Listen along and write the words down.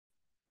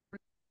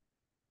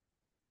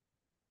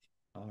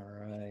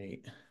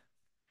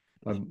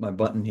My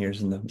button here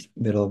is in the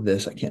middle of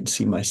this. I can't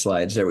see my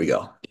slides. There we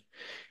go.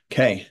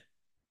 Okay.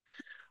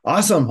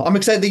 Awesome. I'm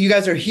excited that you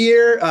guys are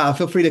here.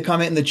 Feel free to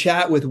comment in the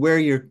chat with where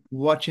you're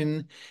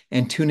watching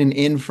and tuning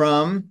in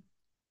from.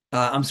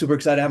 I'm super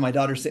excited to have my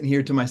daughter sitting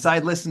here to my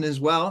side listening as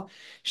well.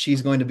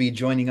 She's going to be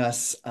joining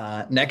us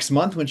next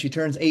month when she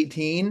turns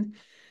 18.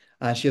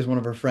 She has one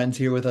of her friends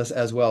here with us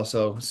as well.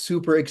 So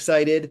super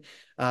excited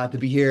to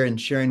be here and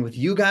sharing with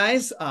you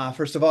guys.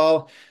 First of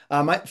all,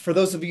 for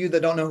those of you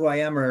that don't know who I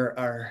am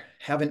or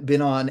haven't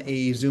been on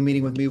a Zoom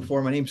meeting with me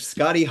before, my name's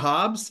Scotty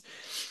Hobbs,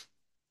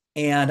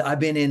 and I've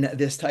been in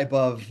this type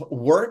of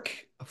work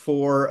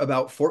for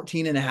about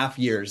 14 and a half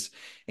years,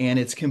 and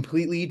it's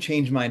completely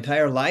changed my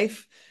entire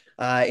life.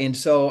 And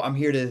so I'm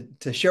here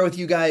to share with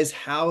you guys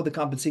how the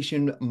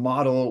compensation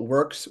model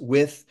works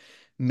with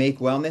Make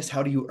Wellness.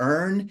 How do you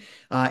earn?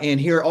 And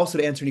here also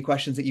to answer any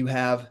questions that you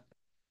have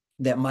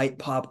that might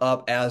pop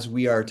up as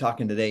we are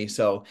talking today.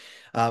 So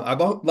I've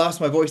lost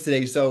my voice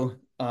today, so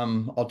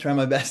I'll try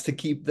my best to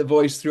keep the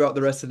voice throughout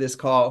the rest of this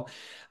call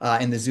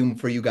and the Zoom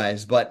for you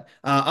guys. But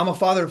I'm a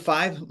father of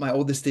five. My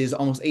oldest is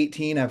almost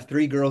 18. I have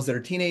three girls that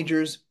are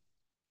teenagers,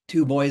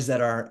 two boys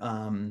that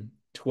are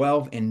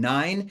 12 and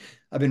 9.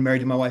 I've been married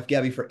to my wife,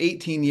 Gabby, for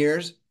 18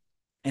 years.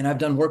 And I've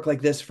done work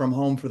like this from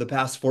home for the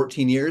past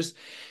 14 years.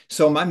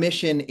 So my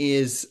mission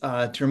is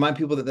to remind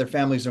people that their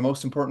families are the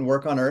most important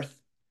work on earth,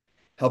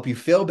 help you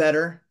feel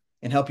better,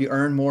 and help you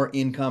earn more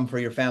income for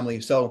your family.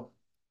 So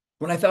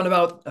when I found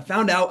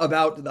out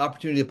about the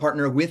opportunity to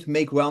partner with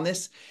Make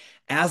Wellness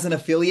as an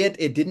affiliate,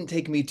 it didn't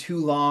take me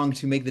too long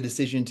to make the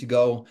decision to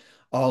go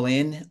all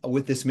in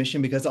with this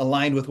mission because it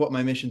aligned with what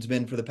my mission's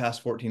been for the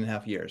past 14 and a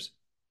half years.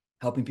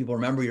 Helping people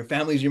remember your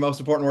family is your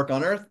most important work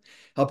on earth,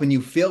 helping you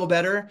feel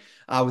better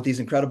with these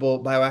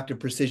incredible bioactive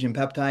precision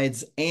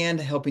peptides, and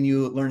helping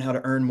you learn how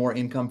to earn more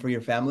income for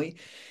your family.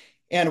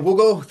 And we'll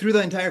go through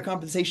the entire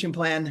compensation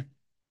plan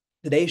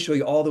today, show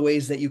you all the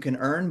ways that you can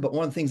earn. But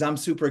one of the things I'm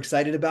super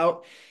excited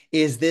about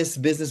is this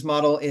business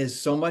model is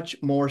so much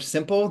more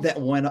simple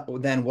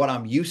than what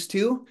I'm used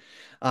to.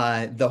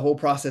 The whole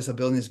process of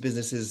building this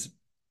business has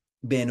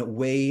been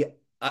way,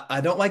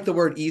 I don't like the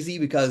word easy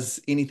because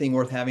anything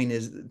worth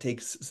having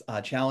takes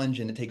a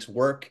challenge and it takes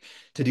work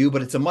to do,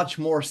 but it's a much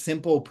more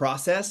simple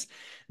process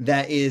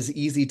that is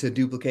easy to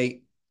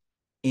duplicate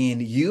in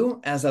you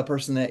as a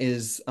person that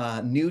is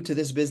new to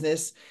this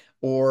business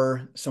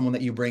or someone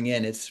that you bring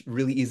in. It's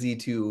really easy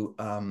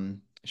to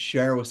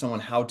share with someone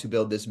how to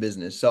build this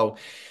business. So,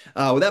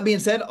 with that being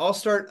said, I'll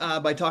start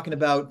by talking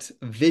about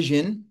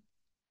vision.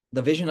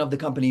 The vision of the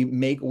company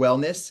Make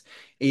Wellness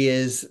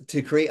is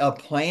to create a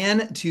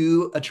plan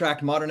to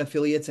attract modern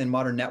affiliates and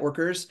modern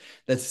networkers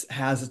that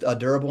has a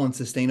durable and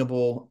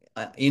sustainable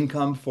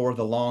income for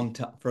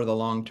for the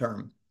long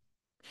term.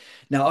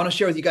 Now, I want to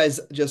share with you guys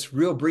just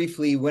real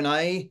briefly when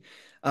I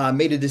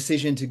made a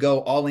decision to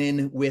go all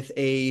in with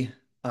a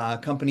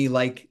company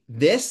like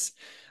this.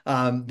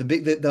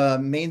 The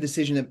main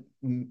decision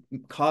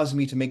that caused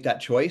me to make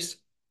that choice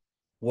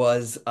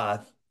was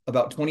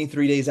about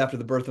 23 days after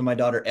the birth of my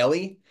daughter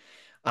Ellie.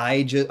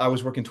 I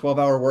was working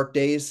 12-hour work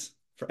days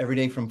for every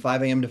day from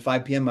 5 a.m. to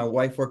 5 p.m. My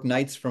wife worked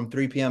nights from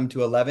 3 p.m.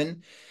 to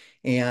 11,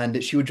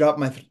 and she would drop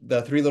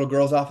the three little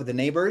girls off at the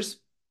neighbors,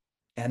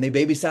 and they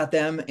babysat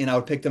them, and I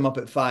would pick them up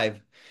at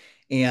 5.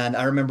 And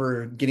I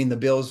remember getting the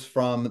bills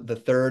from the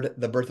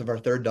birth of our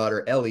third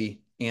daughter,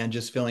 Ellie, and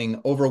just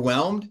feeling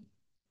overwhelmed.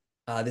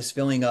 This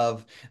feeling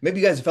of maybe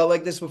you guys felt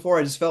like this before.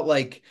 I just felt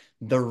like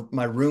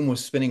my room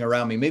was spinning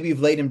around me. Maybe you've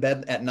laid in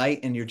bed at night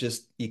and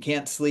you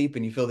can't sleep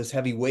and you feel this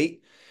heavy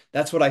weight.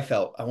 That's what I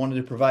felt. I wanted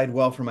to provide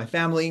well for my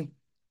family.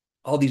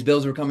 All these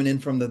bills were coming in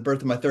from the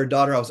birth of my third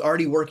daughter. I was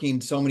already working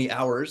so many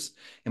hours,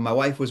 and my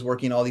wife was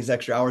working all these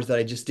extra hours that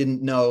I just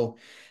didn't know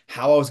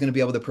how I was going to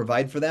be able to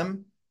provide for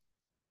them.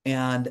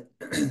 And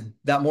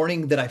that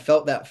morning that I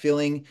felt that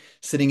feeling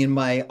sitting in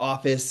my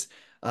office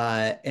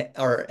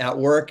or at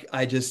work,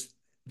 I just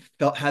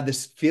had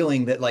this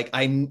feeling that like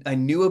I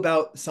knew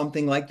about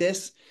something like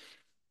this.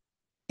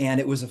 And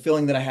it was a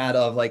feeling that I had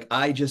of like,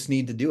 I just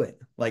need to do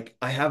it. Like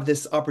I have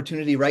this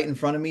opportunity right in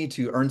front of me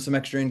to earn some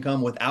extra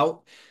income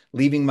without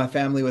leaving my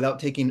family, without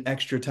taking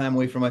extra time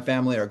away from my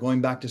family or going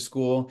back to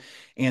school.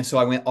 And so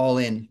I went all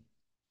in.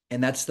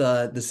 And that's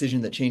the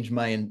decision that changed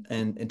my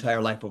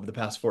entire life over the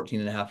past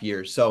 14 and a half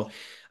years. So,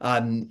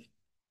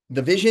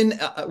 the vision,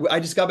 I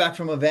just got back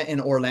from an event in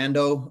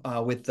Orlando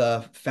with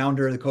the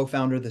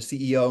co-founder, the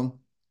CEO,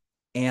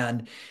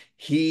 and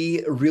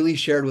he really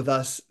shared with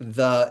us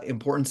the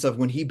importance of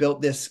when he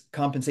built this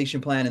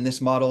compensation plan and this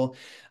model.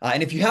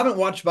 And if you haven't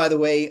watched, by the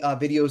way,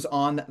 videos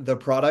on the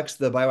products,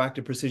 the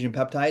bioactive precision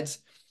peptides,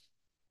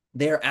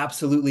 they're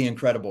absolutely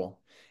incredible.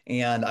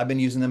 And I've been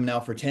using them now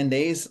for 10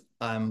 days.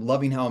 I'm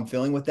loving how I'm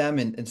feeling with them.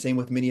 And same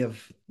with many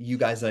of you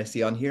guys that I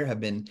see on here have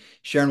been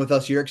sharing with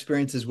us your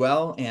experience as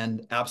well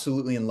and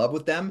absolutely in love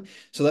with them.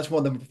 So that's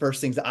one of the first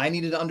things that I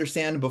needed to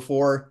understand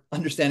before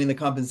understanding the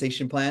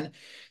compensation plan.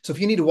 So if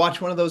you need to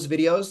watch one of those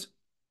videos,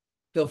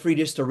 feel free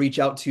just to reach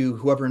out to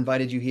whoever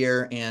invited you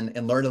here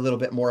and learn a little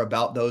bit more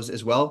about those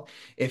as well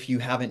if you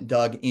haven't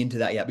dug into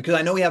that yet. Because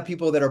I know we have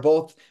people that are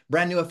both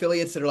brand new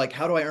affiliates that are like,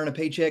 how do I earn a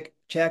paycheck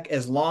check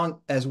as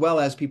well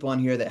as people on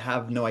here that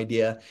have no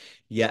idea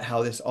yet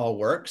how this all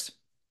works.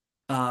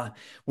 Uh,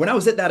 when I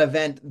was at that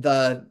event,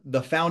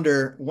 the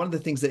founder, one of the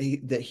things that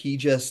he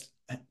just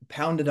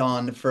pounded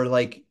on for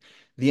like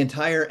the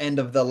entire end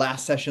of the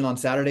last session on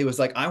Saturday was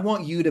like, I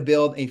want you to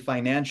build a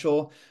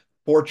financial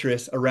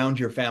fortress around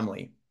your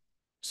family.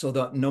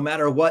 So no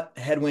matter what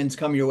headwinds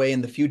come your way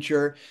in the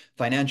future,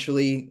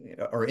 financially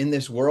or in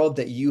this world,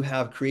 that you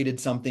have created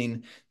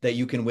something that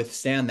you can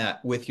withstand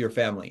that with your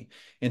family.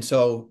 And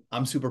so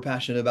I'm super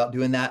passionate about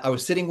doing that. I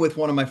was sitting with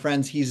one of my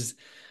friends.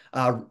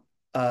 Uh,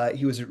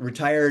 he was a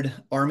retired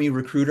Army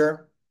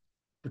recruiter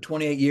for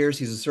 28 years.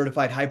 He's a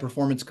certified high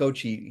performance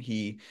coach.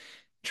 He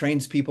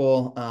trains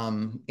people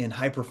in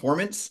high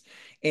performance.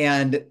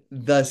 And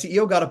the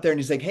CEO got up there and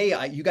he's like,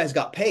 "Hey, you guys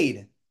got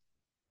paid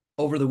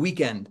over the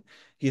weekend."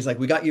 He's like,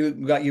 we got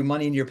you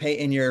money in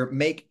your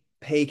make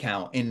pay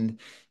count. And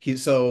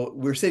so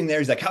we're sitting there.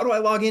 He's like, how do I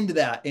log into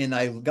that? And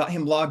I got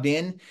him logged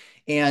in.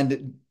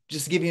 And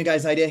just to give you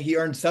guys an idea, he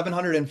earned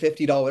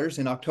 $750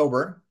 in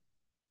October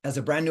as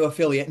a brand new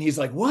affiliate. And he's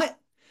like, what?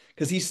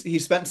 Because he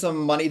spent some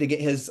money to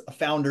get his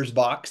founder's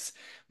box,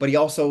 but he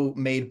also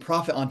made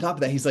profit on top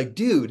of that. He's like,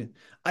 dude,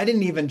 I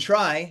didn't even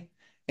try.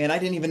 And I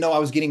didn't even know I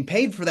was getting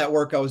paid for that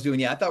work I was doing.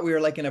 Yeah, I thought we were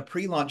like in a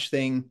pre-launch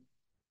thing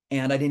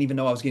and I didn't even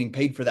know I was getting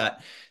paid for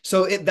that.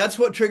 So that's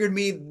what triggered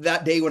me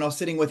that day when I was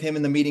sitting with him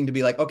in the meeting to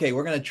be like, okay,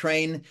 we're going to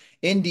train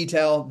in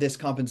detail this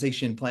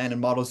compensation plan and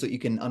model so that you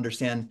can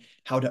understand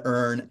how to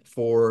earn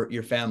for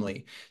your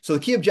family. So the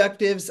key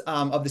objectives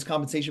of this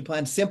compensation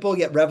plan: simple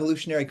yet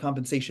revolutionary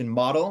compensation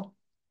model,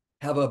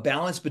 have a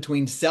balance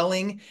between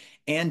selling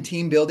and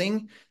team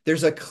building.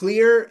 There's a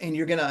clear,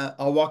 and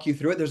I'll walk you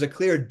through it. There's a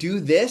clear do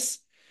this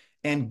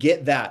and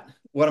get that.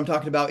 What I'm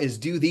talking about is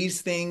do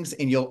these things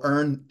and you'll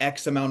earn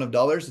X amount of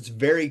dollars. It's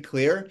very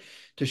clear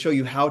to show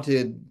you how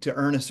to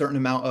earn a certain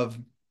amount of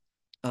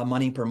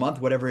money per month,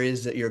 whatever it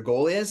is that your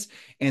goal is,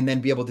 and then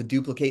be able to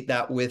duplicate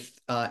that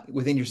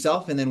within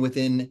yourself and then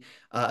within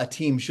a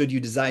team should you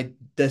decide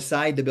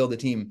to build a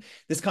team.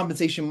 This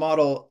compensation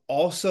model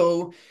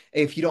also,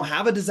 if you don't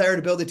have a desire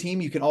to build a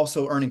team, you can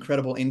also earn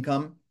incredible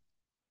income.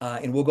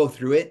 And we'll go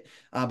through it,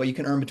 but you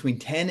can earn between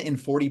 10 and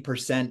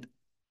 40%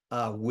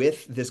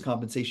 with this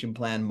compensation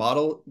plan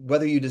model,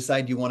 whether you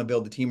decide you want to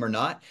build a team or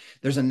not.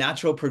 There's a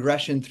natural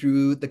progression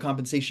through the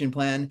compensation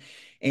plan,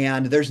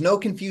 and there's no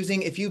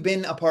confusing. If you've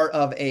been a part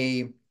of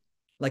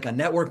like a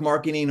network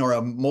marketing or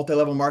a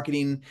multi-level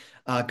marketing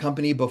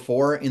company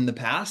before in the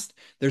past,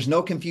 there's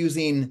no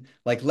confusing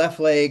like left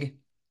leg,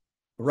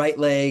 right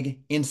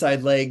leg,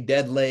 inside leg,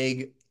 dead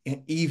leg,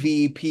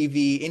 EV,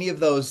 PV, any of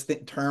those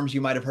terms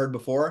you might have heard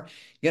before.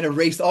 You're going to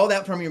erase all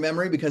that from your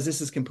memory because this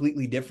is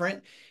completely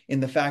different in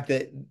the fact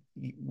that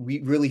we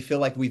really feel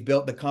like we've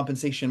built the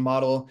compensation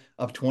model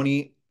of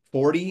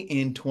 2040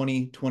 in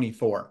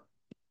 2024.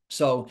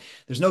 So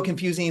there's no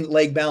confusing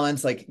leg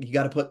balance. Like you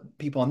got to put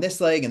people on this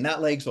leg and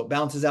that leg so it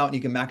balances out and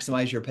you can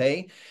maximize your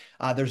pay.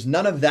 There's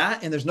none of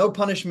that, and there's no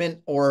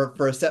punishment or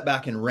for a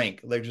setback in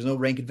rank. Like there's no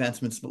rank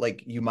advancements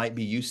like you might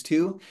be used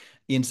to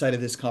inside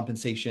of this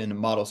compensation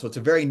model. So it's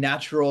a very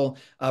natural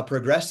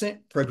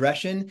progression.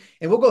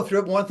 And we'll go through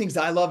it. But one of the things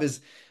that I love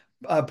is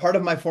part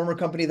of my former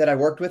company that I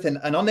worked with, and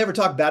I'll never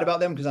talk bad about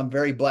them because I'm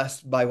very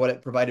blessed by what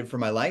it provided for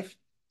my life.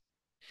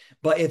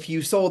 But if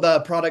you sold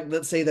a product,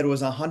 let's say that it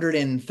was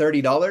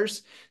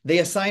 $130, they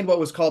assigned what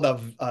was called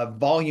a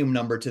volume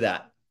number to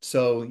that.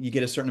 So you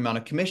get a certain amount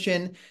of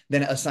commission,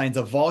 then it assigns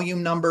a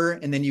volume number,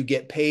 and then you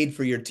get paid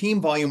for your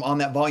team volume on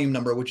that volume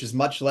number, which is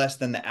much less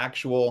than the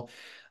actual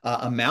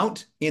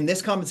amount. In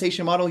this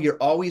compensation model, you're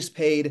always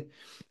paid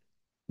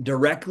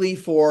directly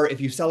for, if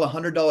you sell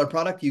 $100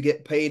 product, you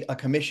get paid a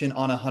commission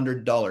on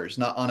 $100,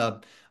 not on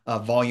a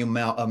volume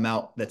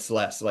amount that's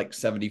less, like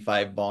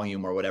 75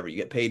 volume or whatever. You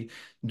get paid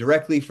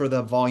directly for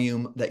the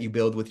volume that you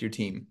build with your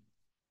team.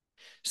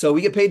 So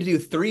we get paid to do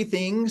three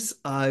things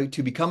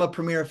to become a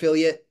premier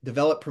affiliate,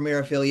 develop premier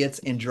affiliates,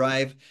 and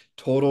drive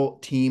total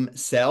team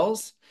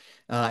sales.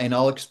 And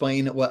I'll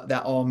explain what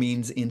that all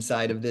means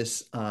inside of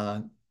this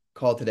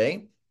call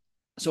today.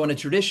 So in a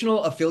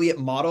traditional affiliate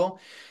model,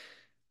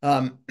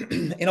 and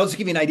I'll just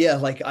give you an idea.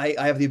 Like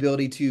I have the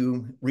ability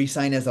to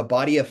re-sign as a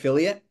body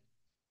affiliate,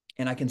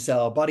 and I can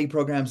sell body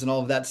programs and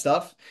all of that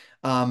stuff.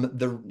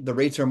 The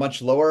rates are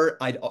much lower.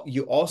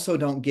 You also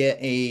don't get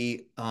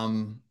a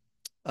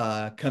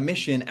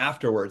commission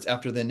afterwards,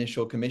 after the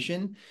initial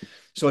commission.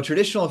 So a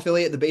traditional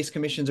affiliate, the base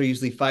commissions are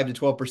usually 5 to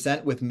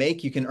 12%. With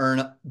Make, you can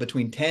earn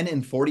between 10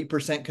 and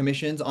 40%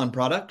 commissions on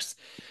products.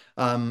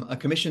 A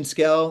commission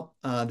scale,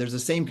 there's the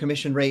same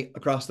commission rate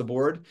across the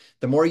board.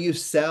 The more you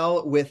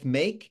sell with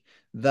Make,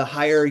 the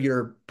higher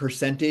your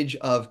percentage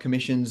of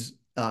commissions,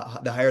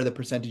 the higher the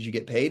percentage you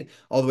get paid,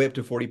 all the way up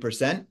to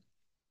 40%.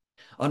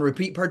 On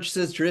repeat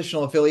purchases,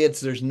 traditional affiliates,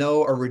 there's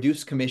no or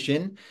reduced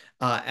commission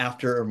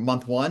after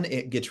month one.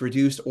 It gets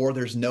reduced or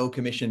there's no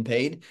commission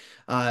paid.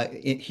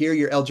 Here,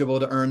 you're eligible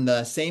to earn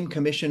the same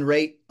commission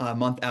rate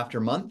month after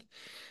month.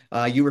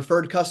 You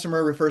referred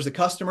customer refers a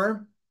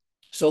customer.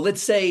 So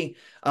let's say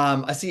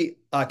I see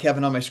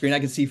Kevin on my screen. I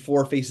can see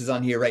four faces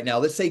on here right now.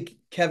 Let's say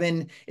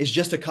Kevin is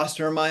just a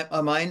customer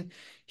of mine.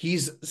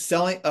 He's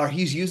selling or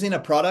he's using a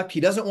product. He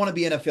doesn't want to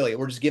be an affiliate.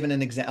 We're just giving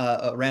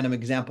a random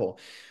example.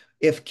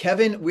 If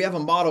Kevin, we have a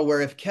model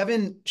where if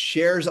Kevin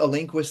shares a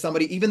link with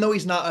somebody, even though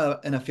he's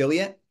not an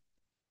affiliate,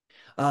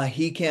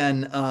 he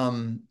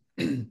can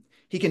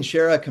he can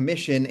share a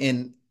commission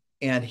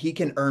and he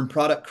can earn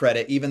product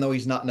credit even though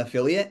he's not an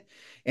affiliate.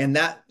 And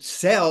that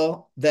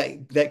sale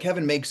that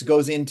Kevin makes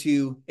goes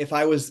into, if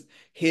I was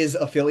his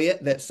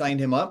affiliate that signed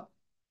him up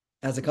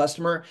as a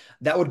customer,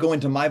 that would go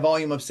into my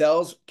volume of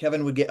sales.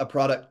 Kevin would get a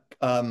product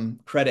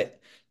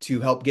credit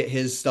to help get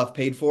his stuff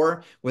paid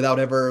for without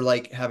ever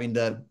like having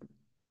to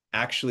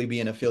actually be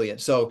an affiliate.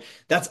 So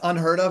that's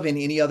unheard of in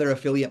any other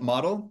affiliate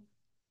model.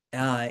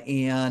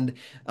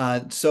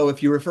 So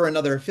if you refer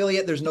another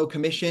affiliate, there's no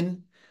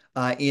commission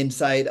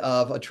inside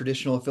of a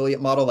traditional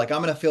affiliate model. Like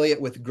I'm an affiliate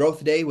with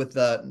Growth Day, with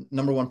the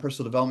 #1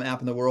 personal development app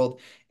in the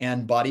world,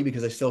 and Body,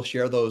 because I still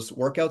share those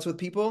workouts with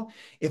people.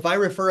 If I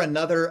refer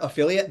another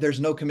affiliate, there's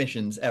no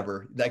commissions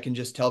ever. I can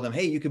just tell them,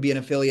 hey, you could be an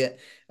affiliate,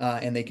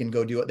 and they can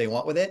go do what they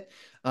want with it.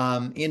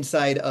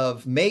 Inside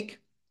of Make,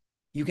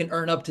 you can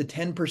earn up to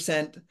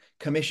 10%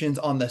 commissions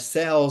on the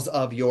sales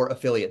of your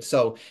affiliates.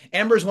 So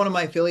Amber's one of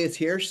my affiliates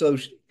here.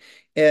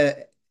 Uh,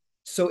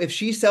 so if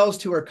she sells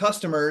to her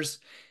customers,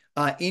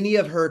 any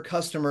of her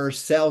customers'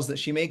 sales that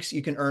she makes,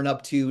 you can earn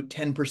up to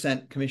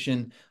 10%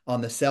 commission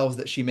on the sales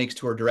that she makes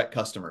to her direct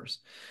customers.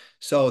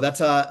 So that's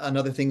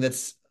another thing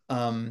that's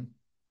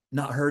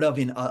not heard of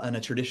in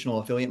a traditional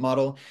affiliate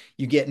model.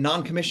 You get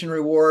non-commission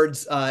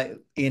rewards.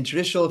 In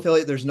traditional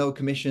affiliate, there's no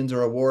commissions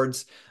or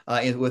awards.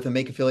 With a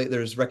Make affiliate,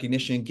 there's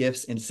recognition,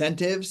 gifts,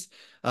 incentives.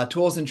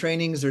 Tools and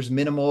trainings, there's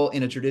minimal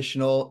in a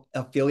traditional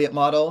affiliate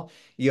model.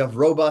 You have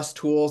robust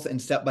tools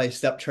and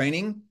step-by-step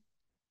training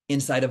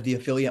inside of the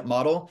affiliate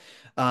model.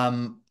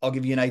 I'll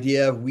give you an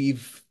idea.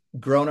 We've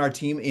grown our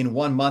team in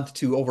 1 month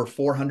to over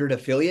 400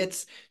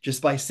 affiliates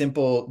just by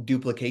simple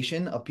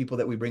duplication of people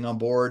that we bring on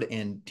board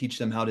and teach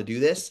them how to do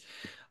this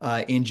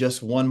in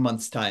just 1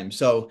 month's time.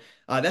 So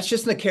that's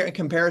just a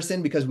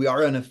comparison because we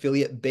are an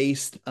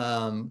affiliate-based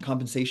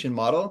compensation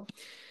model.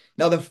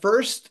 Now,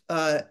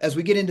 as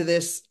we get into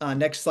this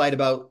next slide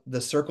about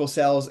the circle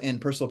cells and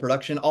personal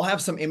production, I'll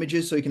have some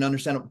images so you can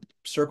understand what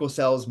circle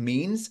cells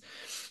means.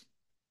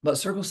 But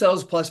circle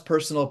cells plus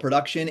personal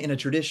production in a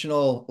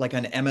traditional, like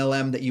an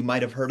MLM that you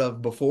might have heard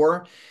of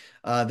before,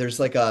 there's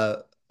like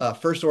a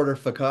first order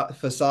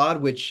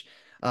facade, which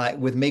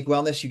with Make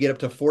Wellness, you get up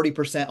to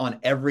 40% on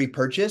every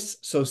purchase.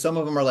 So some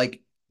of them are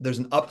like, there's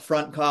an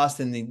upfront cost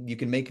and then you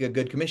can make a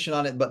good commission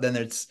on it, but then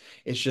it's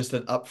just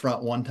an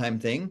upfront one-time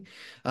thing.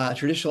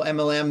 Traditional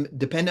MLM,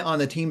 dependent on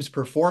the team's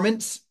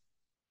performance.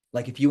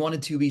 Like if you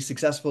wanted to be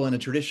successful in a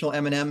traditional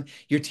M&M,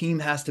 your team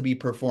has to be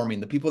performing.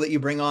 The people that you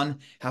bring on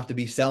have to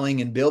be selling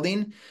and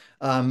building.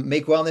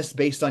 Make Wellness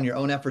based on your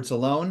own efforts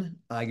alone.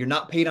 You're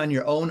not paid on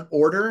your own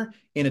order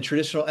in a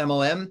traditional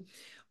MLM.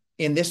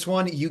 In this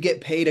one, you get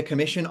paid a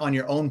commission on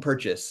your own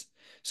purchase.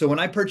 So when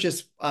I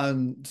purchased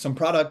some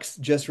products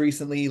just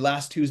recently,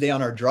 last Tuesday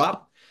on our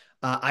drop,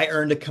 I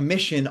earned a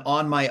commission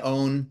on my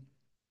own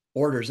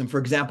orders. And for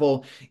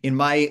example, in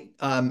my,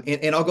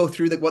 and I'll go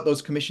through what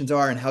those commissions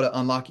are and how to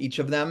unlock each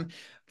of them.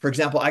 For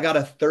example, I got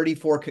a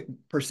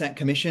 34%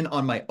 commission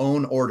on my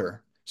own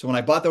order. So when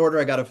I bought the order,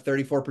 I got a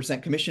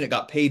 34% commission. It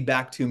got paid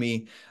back to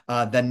me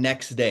the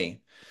next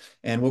day.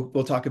 And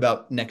we'll talk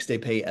about next day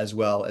pay as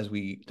well as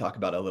we talk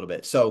about it a little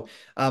bit. So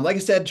like I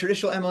said,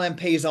 traditional MLM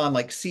pays on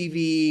like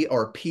CV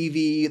or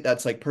PV.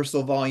 That's like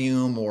personal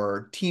volume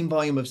or team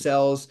volume of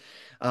sales.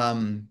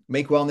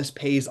 Make Wellness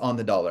pays on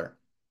the dollar.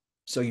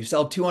 So you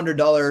sell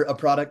 $200 a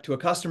product to a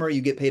customer,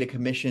 you get paid a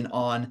commission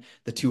on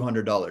the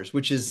 $200,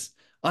 which is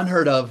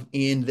unheard of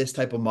in this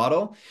type of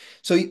model.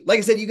 So like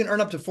I said, you can earn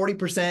up to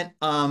 40%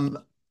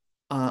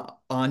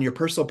 on your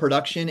personal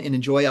production and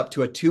enjoy up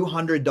to a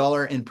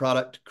 $200 in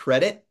product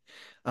credit,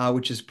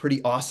 which is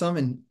pretty awesome.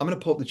 And I'm going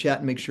to pull up the chat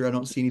and make sure I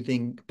don't see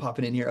anything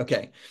popping in here.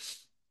 Okay.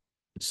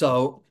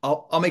 So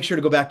I'll make sure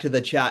to go back to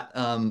the chat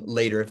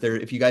later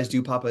if you guys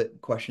do pop a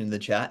question in the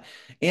chat.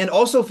 And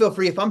also feel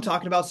free, if I'm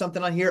talking about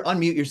something on here,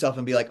 unmute yourself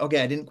and be like,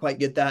 okay, I didn't quite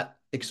get that.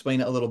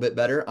 Explain it a little bit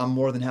better. I'm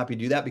more than happy to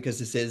do that because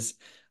this is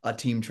a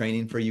team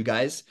training for you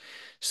guys.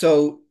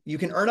 So you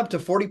can earn up to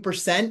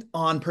 40%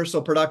 on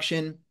personal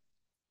production,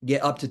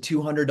 get up to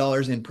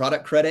 $200 in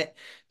product credit.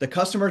 The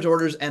customer's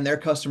orders and their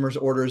customers'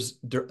 orders,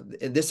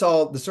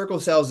 the circle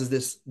cells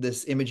is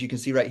this image you can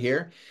see right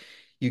here.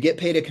 You get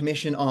paid a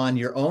commission on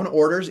your own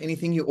orders,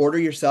 anything you order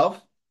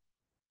yourself,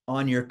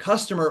 on your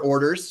customer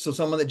orders, so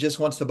someone that just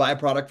wants to buy a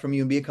product from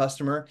you and be a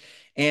customer,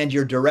 and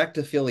your direct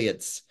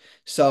affiliates.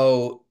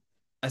 So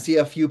I see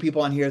a few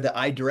people on here that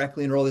I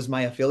directly enroll as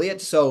my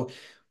affiliates. So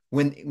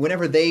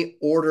whenever they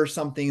order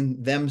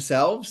something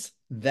themselves,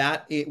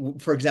 that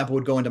it, for example,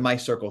 would go into my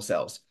circle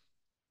sales.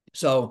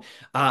 So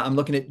I'm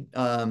looking at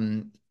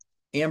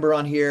Amber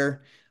on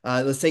here.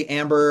 Let's say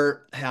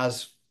Amber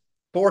has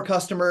four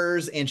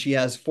customers and she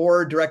has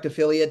four direct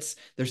affiliates.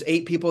 There's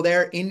eight people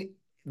there. In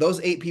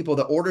those eight people,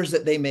 the orders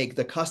that they make,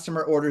 the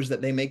customer orders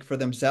that they make for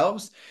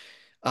themselves,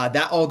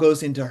 that all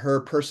goes into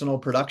her personal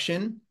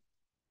production,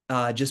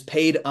 just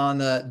paid on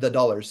the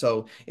dollars.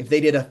 So if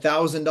they did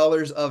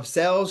 $1,000 of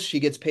sales, she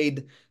gets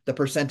paid the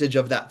percentage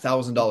of that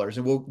 $1,000.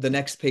 And the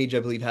next page, I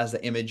believe, has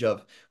the image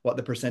of what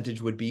the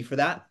percentage would be for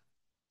that.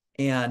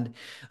 And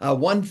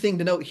one thing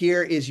to note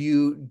here is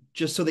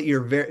just so that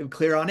you're very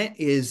clear on it,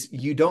 is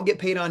you don't get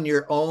paid on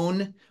your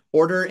own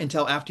order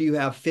until after you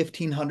have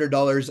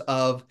 $1,500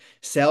 of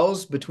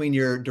sales between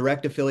your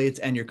direct affiliates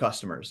and your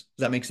customers.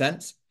 Does that make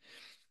sense?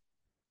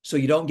 So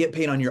you don't get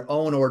paid on your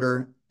own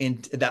order,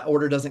 and that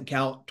order doesn't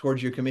count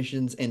towards your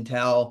commissions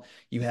until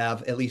you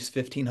have at least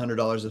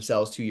 $1,500 of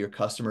sales to your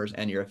customers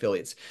and your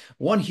affiliates.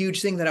 One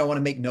huge thing that I want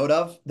to make note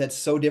of that's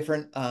so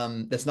different,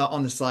 that's not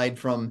on the slide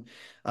from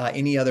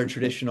any other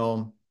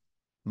traditional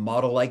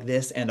model like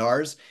this and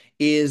ours,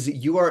 is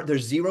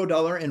there's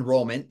 $0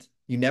 enrollment.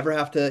 You never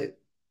have to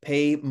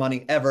pay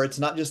money ever. It's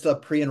not just a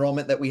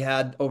pre-enrollment that we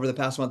had over the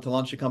past month to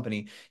launch a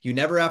company. You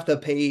never have to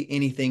pay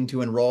anything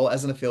to enroll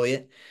as an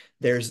affiliate.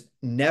 There's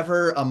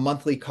never a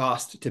monthly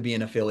cost to be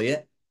an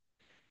affiliate,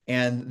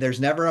 and there's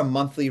never a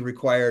monthly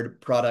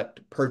required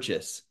product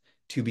purchase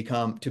to be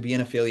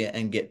an affiliate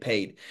and get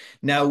paid.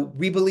 Now,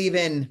 we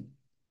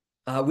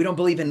don't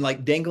believe in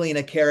like dangling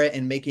a carrot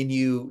and making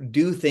you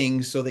do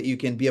things so that you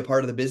can be a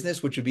part of the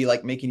business, which would be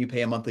like making you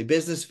pay a monthly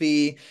business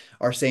fee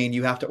or saying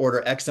you have to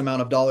order X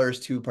amount of dollars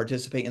to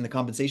participate in the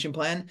compensation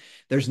plan.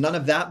 There's none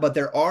of that, but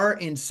there are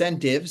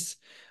incentives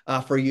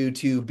for you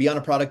to be on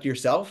a product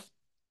yourself.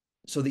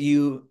 So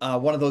that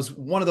one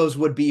of those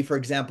would be, for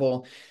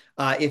example,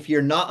 if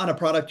you're not on a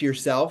product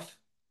yourself,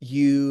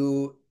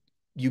 you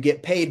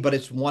get paid, but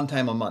it's one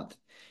time a month.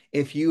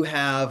 If you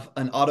have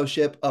an auto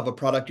ship of a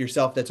product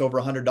yourself that's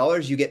over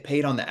 $100, you get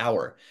paid on the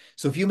hour.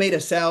 So if you made a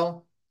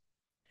sale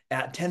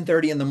at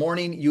 10:30 in the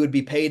morning, you would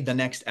be paid the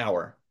next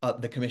hour,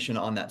 the commission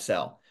on that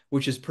sale,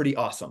 which is pretty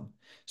awesome.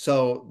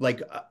 So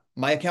like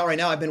my account right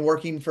now, I've been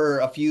working for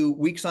a few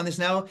weeks on this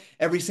now.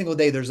 Every single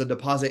day there's a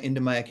deposit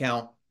into my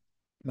account,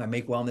 my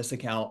Make Wellness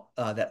account,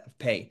 that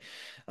pay.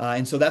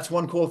 And so that's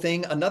one cool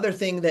thing. Another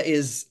thing that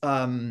is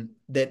kind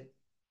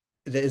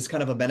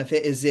of a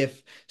benefit is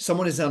if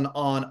someone is on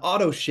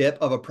auto ship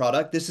of a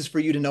product, this is for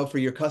you to know for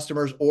your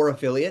customers or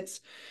affiliates,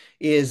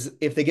 is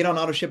if they get on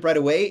auto ship right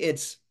away,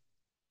 it's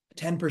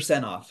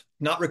 10% off.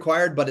 Not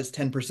required, but it's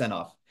 10%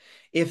 off.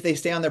 If they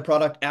stay on their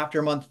product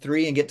after month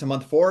 3 and get to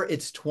month 4,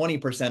 it's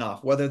 20%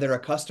 off, whether they're a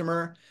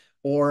customer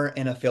or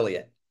an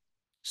affiliate.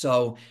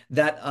 So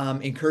that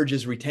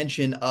encourages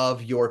retention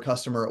of your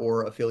customer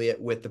or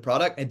affiliate with the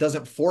product. It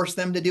doesn't force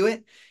them to do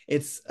it.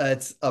 It's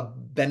a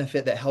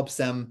benefit that helps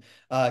them,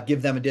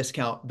 give them a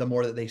discount the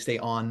more that they stay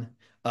on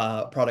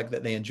a product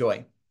that they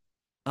enjoy.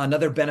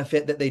 Another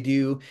benefit that they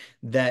do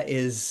that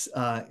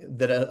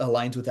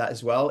aligns with that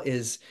as well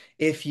is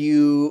if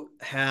you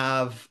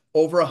have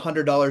over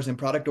 $100 in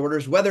product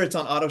orders, whether it's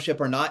on auto ship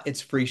or not,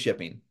 it's free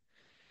shipping.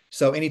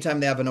 So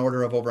anytime they have an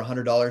order of over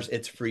 $100,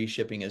 it's free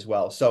shipping as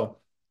well. So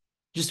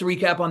just to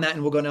recap on that,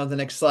 and we'll go now to the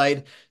next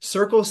slide.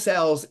 Circle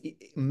sales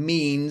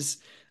means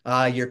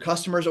your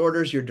customers'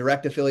 orders, your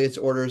direct affiliates'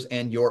 orders,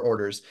 and your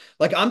orders.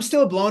 Like I'm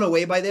still blown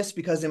away by this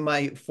because in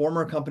my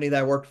former company that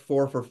I worked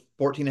for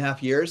 14 and a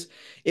half years,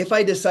 if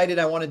I decided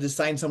I wanted to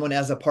sign someone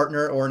as a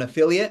partner or an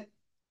affiliate,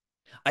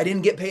 I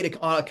didn't get paid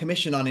a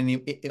commission on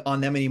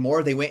them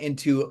anymore. They went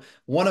into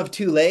one of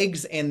two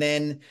legs, and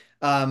then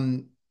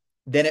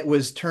it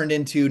was turned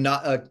into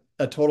not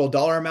a total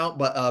dollar amount,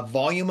 but a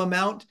volume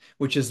amount,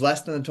 which is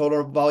less than the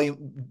total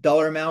volume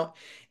dollar amount.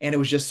 And it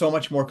was just so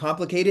much more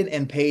complicated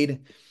and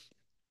paid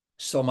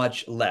so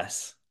much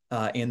less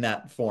in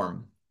that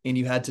form. And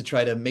you had to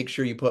try to make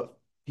sure you put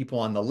people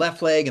on the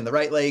left leg and the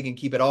right leg and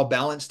keep it all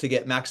balanced to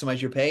maximize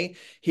your pay.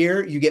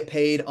 Here, you get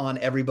paid on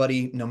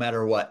everybody, no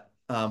matter what,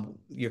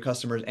 your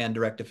customers and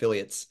direct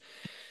affiliates.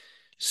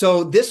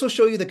 So this will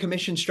show you the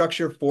commission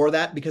structure for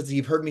that because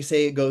you've heard me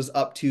say it goes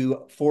up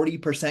to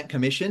 40%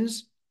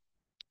 commissions.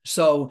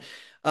 So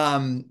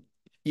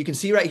you can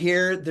see right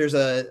here,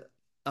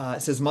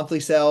 it says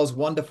monthly sales,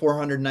 $1 to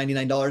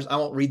 $499. I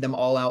won't read them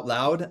all out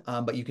loud,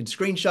 but you can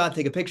screenshot,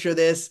 take a picture of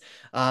this.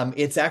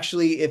 It's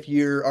actually, if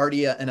you're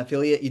already an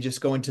affiliate, you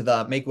just go into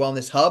the Make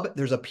Wellness Hub.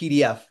 There's a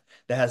PDF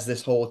that has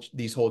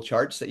these whole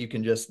charts that you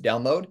can just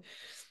download.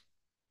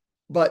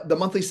 But the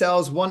monthly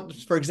sales,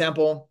 for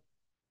example,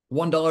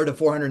 $1 to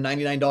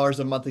 $499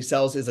 of monthly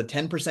sales is a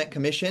 10%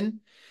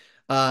 commission.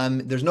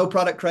 There's no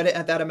product credit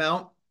at that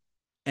amount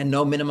and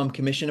no minimum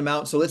commission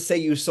amount. So let's say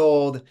you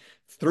sold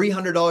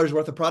 $300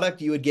 worth of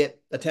product, you would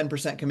get a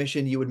 10%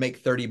 commission, you would make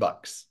 30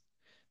 bucks.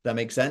 That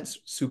makes sense?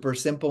 Super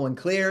simple and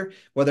clear,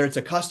 whether it's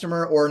a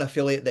customer or an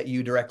affiliate that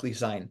you directly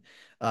sign.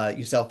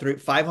 You sell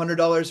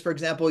 $500, for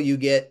example, you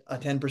get a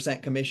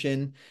 10%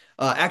 commission.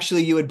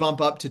 Actually, you would bump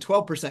up to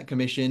 12%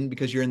 commission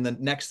because you're in the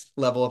next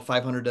level of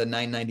 500 to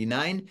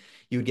 999.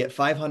 You would get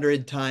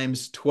 500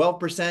 times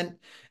 12%.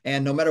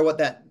 And no matter what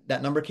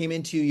that number came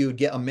into, you would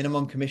get a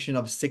minimum commission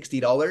of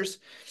 $60.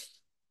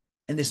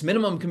 And this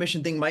minimum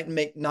commission thing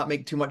might not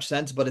make too much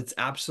sense, but it's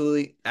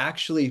absolutely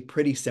actually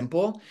pretty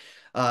simple,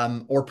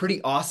 or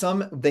pretty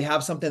awesome. They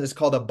have something that's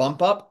called a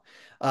bump up.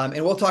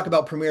 And we'll talk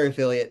about Premier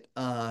Affiliate,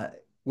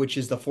 which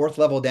is the fourth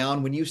level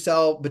down. When you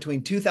sell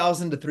between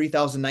 2,000 to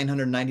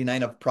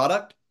 3,999 of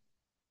product,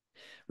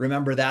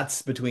 remember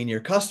that's between your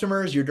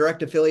customers, your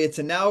direct affiliates,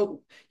 and now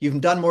you've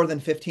done more than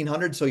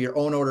 1,500, so your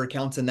own order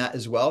counts in that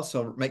as well.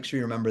 So make sure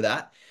you remember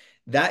that.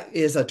 That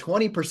is a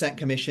 20%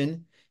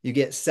 commission. You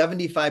get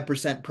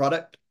 75%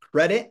 product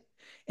credit,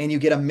 and you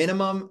get a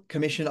minimum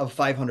commission of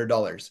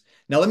 $500.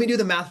 Now, let me do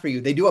the math for you.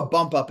 They do a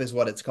bump up, is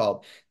what it's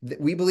called.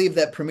 We believe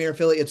that Premier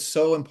Affiliate is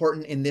so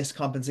important in this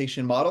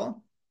compensation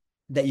model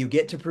that you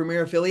get to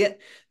Premier Affiliate,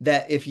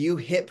 that if you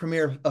hit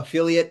Premier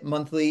Affiliate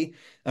monthly,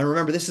 and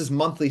remember, this is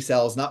monthly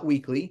sales, not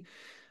weekly.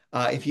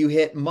 If you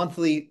hit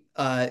monthly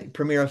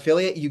Premier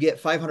Affiliate, you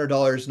get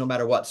 $500 no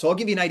matter what. So I'll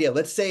give you an idea.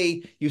 Let's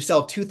say you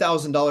sell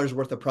 $2,000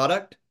 worth of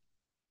product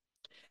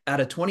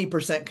at a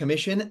 20%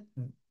 commission.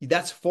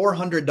 That's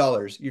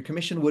 $400. Your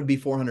commission would be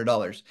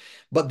 $400,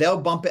 but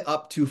they'll bump it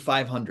up to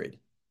 500.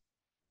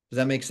 Does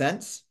that make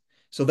sense?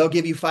 So they'll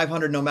give you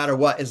 500 no matter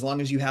what. As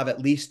long as you have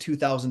at least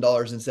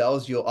 $2,000 in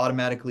sales, you'll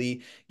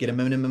automatically get a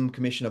minimum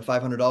commission of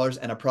 $500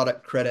 and a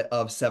product credit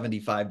of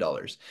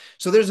 $75.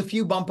 So there's a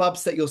few bump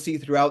ups that you'll see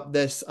throughout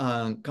this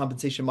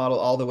compensation model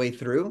all the way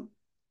through.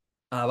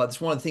 But it's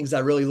one of the things I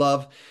really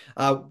love.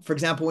 For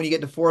example, when you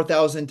get to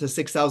 4,000 to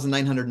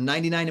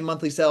 6,999 in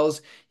monthly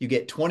sales, you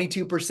get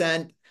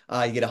 22%.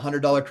 You get a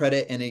 $100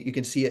 credit, and you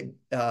can see it.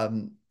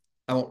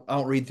 I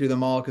won't read through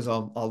them all because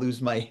I'll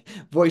lose my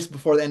voice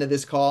before the end of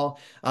this call.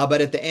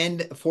 But at the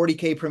end,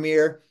 40K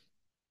Premier,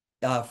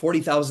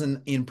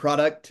 40,000 in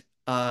product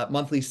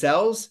monthly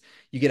sales,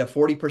 you get a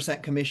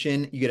 40%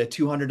 commission, you get a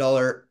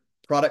 $200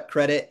 product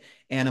credit,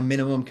 and a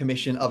minimum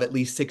commission of at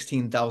least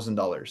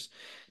 $16,000.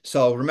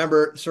 So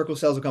remember, circle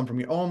sales will come from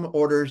your own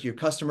orders, your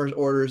customers'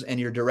 orders, and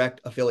your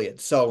direct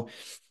affiliates. So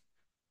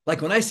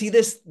like when I see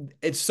this,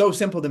 it's so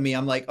simple to me.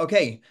 I'm like,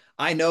 okay,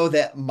 I know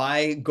that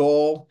my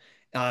goal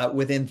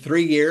within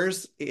 3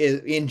 years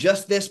is, in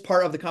just this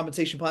part of the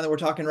compensation plan that we're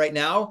talking right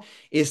now,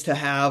 is to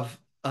have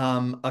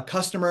a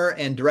customer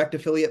and direct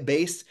affiliate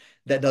base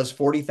that does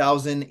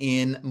 40,000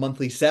 in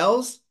monthly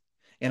sales.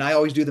 And I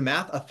always do the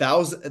math,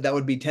 1,000, that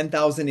would be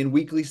 10,000 in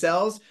weekly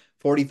sales,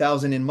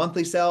 40,000 in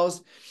monthly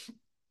sales.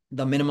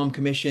 The minimum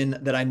commission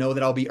that I know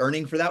that I'll be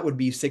earning for that would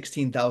be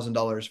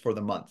 $16,000 for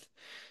the month.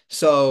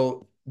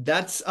 So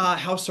that's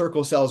how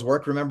circle sales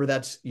work. Remember,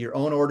 that's your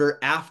own order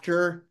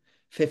after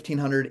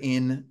 1,500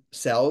 in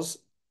sales.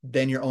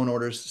 Then your own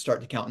orders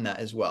start to count in that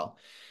as well.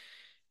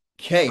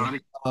 Okay.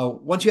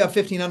 Once you have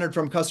 1,500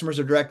 from customers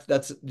or direct,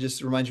 that's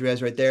just reminds you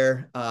guys right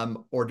there,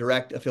 or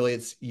direct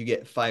affiliates, you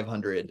get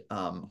 500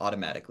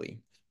 automatically.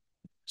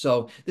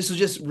 So this will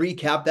just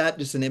recap that,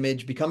 just an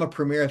image. Become a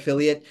Premier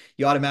Affiliate.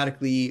 You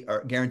automatically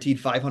are guaranteed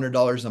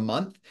 $500 a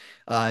month.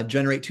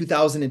 Generate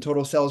 2,000 in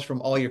total sales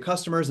from all your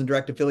customers and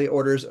direct affiliate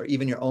orders, or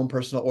even your own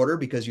personal order,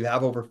 because you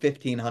have over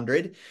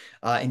 1,500,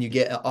 and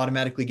you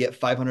automatically get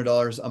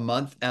 $500 a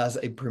month as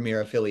a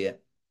Premier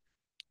Affiliate.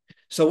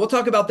 So we'll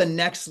talk about the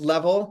next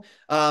level.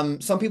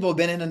 Some people have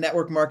been in a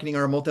network marketing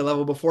or a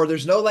multi-level before.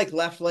 There's no like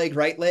left leg,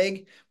 right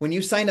leg. When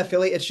you sign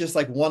affiliate, it's just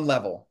like one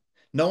level.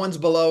 No one's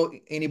below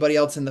anybody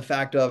else in the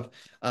fact of,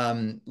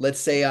 let's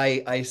say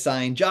I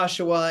sign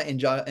Joshua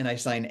and I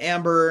sign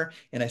Amber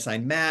and I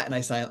sign Matt and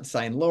I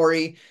sign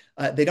Lori.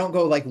 They don't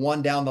go like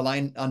one down the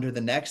line under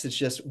the next. It's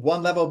just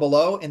one level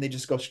below, and they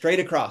just go straight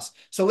across.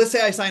 So let's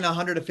say I sign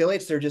 100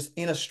 affiliates. They're just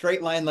in a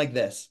straight line like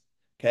this.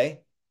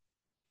 Okay.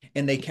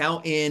 And they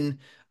count and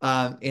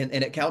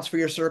it counts for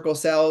your circle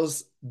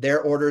sales. Their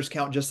orders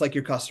count just like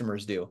your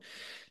customers do.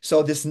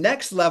 So this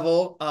next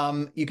level,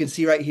 you can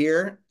see right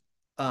here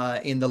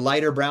in the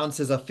lighter brown,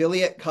 says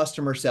affiliate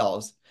customer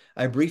sales.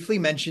 I briefly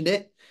mentioned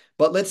it,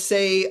 but let's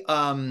say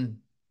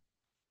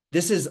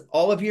this is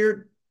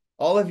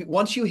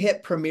once you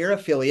hit Premier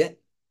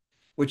Affiliate,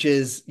 which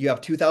is you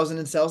have 2,000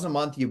 in sales a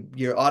month,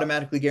 you're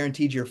automatically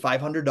guaranteed your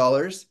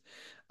 $500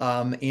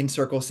 in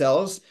circle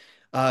sales.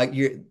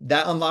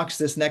 That unlocks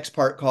this next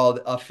part called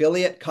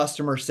affiliate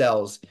customer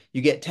sales.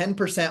 You get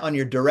 10% on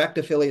your direct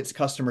affiliates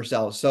customer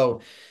sales.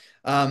 So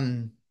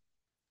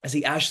I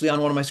see Ashley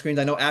on one of my screens.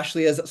 I know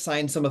Ashley has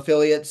signed some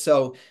affiliates.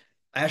 So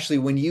Ashley,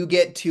 when you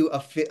get to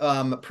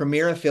a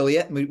Premier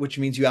Affiliate, which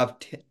means you have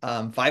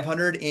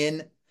 500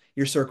 in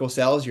your circle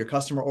sales, your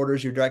customer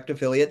orders, your direct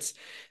affiliates,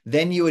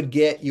 then you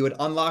would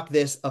unlock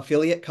this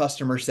affiliate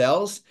customer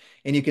sales,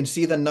 and you can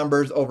see the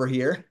numbers over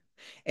here,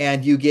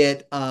 and you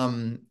get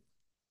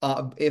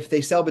if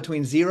they sell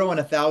between 0 and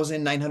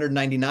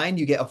 1,999,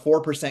 you get a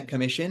 4%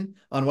 commission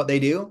on what they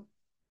do.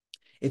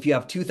 If you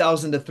have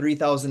 2,000 to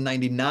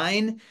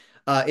 3,099,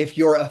 if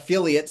your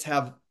affiliates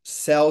have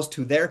sales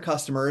to their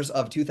customers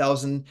of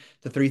 2,000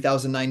 to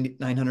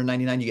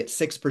 3,999, you get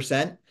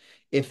 6%.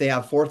 If they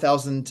have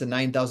 4,000 to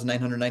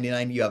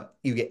 9,999,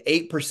 you get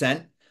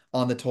 8%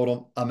 on the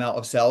total amount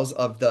of sales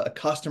of the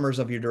customers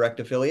of your direct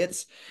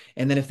affiliates.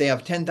 And then if they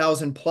have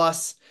 10,000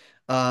 plus,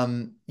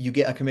 you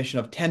get a commission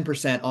of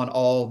 10% on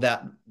all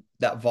that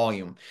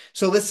volume.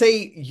 So let's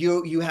say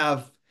you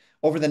have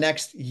over the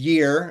next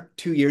year,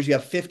 2 years, you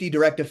have 50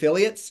 direct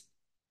affiliates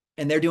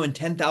and they're doing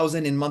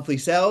 10,000 in monthly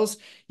sales.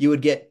 You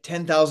would get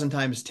 10,000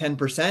 times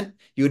 10%.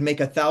 You would make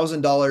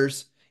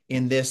 $1,000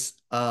 in this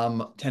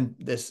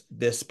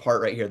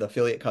part right here, the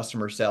affiliate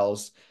customer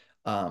sales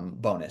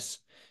bonus.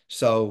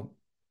 So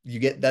you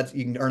get that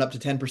you can earn up to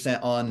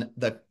 10% on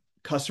the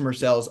customer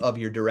sales of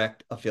your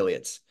direct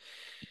affiliates.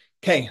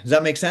 Okay, does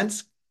that make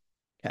sense?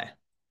 Okay,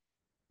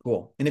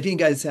 cool. And if you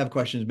guys have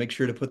questions, make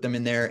sure to put them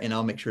in there and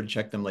I'll make sure to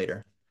check them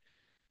later.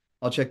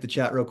 I'll check the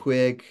chat real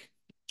quick.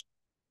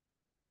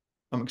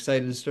 I'm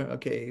excited to start.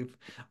 Okay.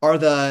 Are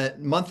the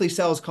monthly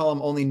sales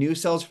column only new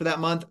sales for that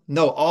month?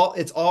 No,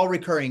 it's all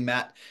recurring,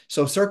 Matt.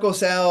 So circle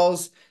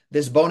sales,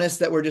 this bonus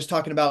that we're just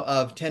talking about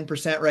of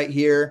 10% right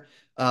here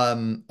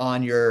on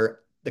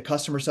the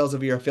customer sales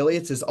of your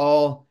affiliates it's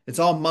all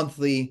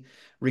monthly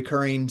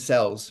recurring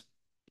sales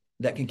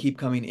that can keep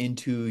coming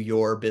into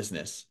your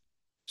business.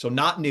 So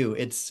not new.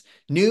 It's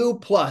new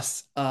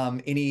plus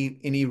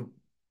any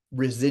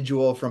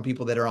residual from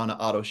people that are on an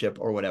auto ship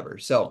or whatever.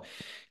 So,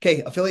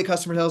 okay, affiliate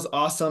customer sales,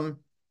 awesome.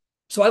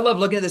 So I love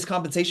looking at this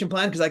compensation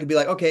plan because I could be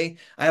like, okay,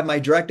 I have my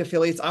direct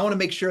affiliates. I want to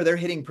make sure they're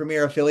hitting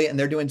Premier Affiliate and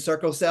they're doing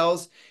circle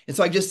sales. And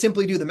so I just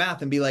simply do the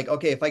math and be like,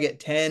 okay, if I get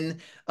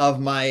 10 of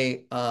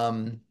my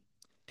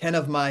 10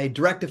 of my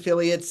direct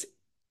affiliates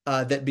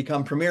that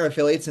become Premier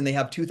affiliates and they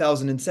have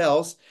 2,000 in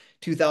sales,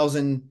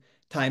 2,000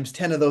 times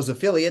 10 of those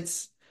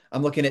affiliates,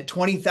 I'm looking at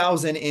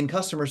 20,000 in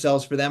customer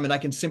sales for them. And I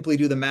can simply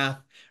do the math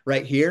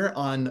right here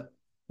on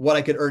what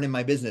I could earn in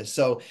my business.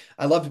 So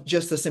I love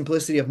just the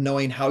simplicity of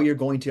knowing how you're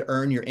going to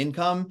earn your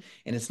income.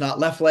 And it's not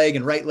left leg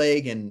and right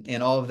leg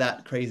and all of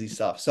that crazy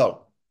stuff.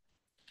 So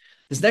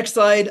this next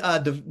slide,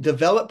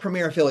 develop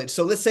Premier Affiliate.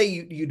 So let's say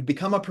you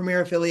become a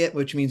Premier Affiliate,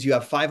 which means you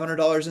have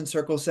 $500 in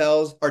circle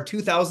sales or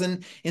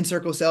 2,000 in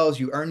circle sales.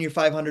 You earn your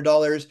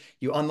 $500.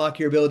 You unlock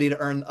your ability to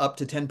earn up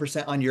to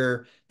 10% on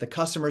the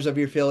customers of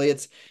your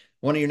affiliates.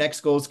 One of your next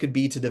goals could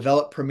be to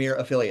develop Premier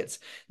Affiliates.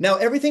 Now,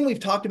 everything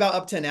we've talked about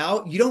up to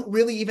now, you don't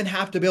really even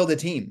have to build a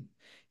team.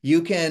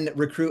 You can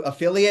recruit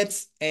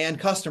affiliates and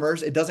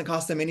customers. It doesn't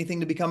cost them anything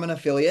to become an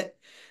affiliate.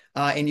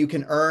 And you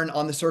can earn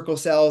on the circle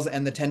sales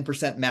and the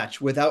 10%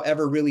 match without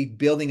ever really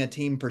building a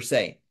team per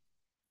se.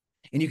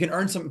 And you can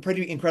earn some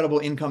pretty incredible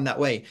income that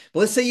way. But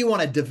let's say you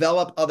want to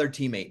develop other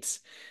teammates.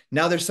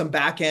 Now there's some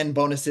back end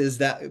bonuses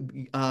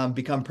that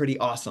become pretty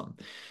awesome.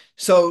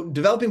 So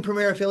developing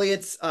Premier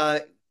Affiliates,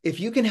 if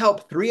you can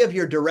help 3 of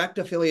your direct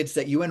affiliates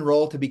that you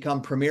enroll to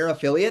become Premier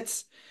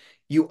Affiliates,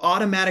 you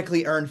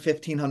automatically earn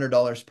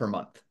 $1,500 per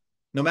month.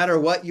 No matter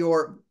what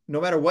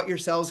your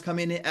sales come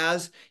in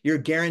as, you're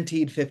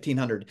guaranteed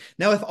 1,500.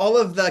 Now, if all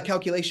of the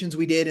calculations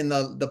we did in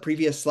the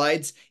previous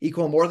slides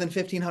equal more than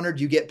 1,500,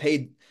 you get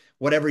paid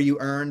whatever you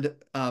earned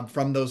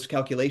from those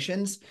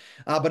calculations.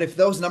 But if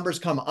those numbers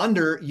come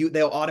under,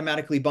 they'll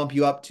automatically bump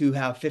you up to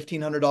have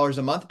 $1,500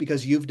 a month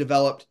because you've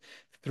developed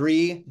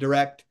 3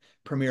 direct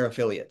Premier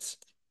affiliates.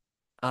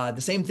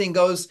 The same thing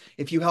goes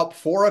if you help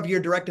 4 of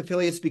your direct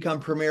affiliates become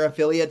Premier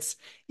affiliates,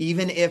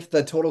 even if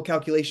the total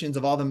calculations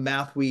of all the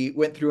math we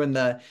went through in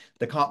the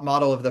comp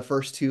model of the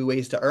first 2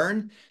 ways to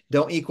earn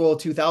don't equal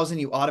 2,000,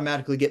 you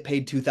automatically get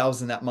paid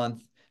 2,000 that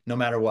month, no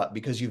matter what,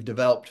 because you've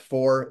developed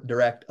 4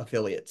 direct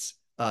affiliates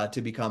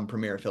to become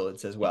Premier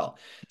affiliates as well.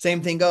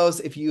 Same thing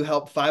goes if you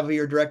help 5 of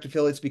your direct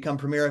affiliates become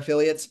Premier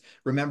affiliates.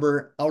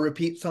 Remember, I'll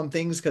repeat some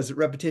things because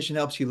repetition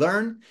helps you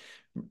learn.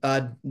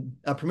 A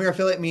Premier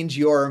affiliate means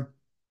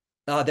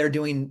they're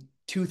doing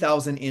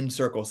 2,000 in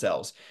circle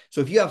sales. So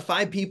if you have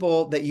 5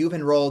 people that you've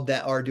enrolled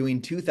that are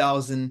doing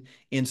 2,000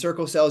 in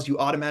circle sales, you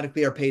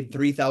automatically are paid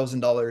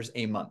 $3,000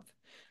 a month.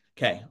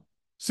 Okay,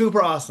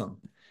 super awesome.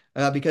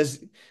 Because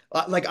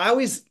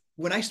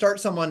when I start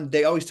someone,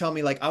 they always tell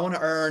me like, I want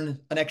to earn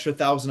an extra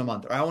 1,000 a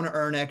month, or I want to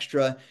earn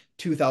extra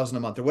 2,000 a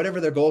month, or whatever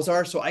their goals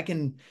are. So I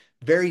can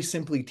very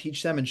simply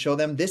teach them and show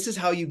them this is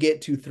how you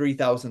get to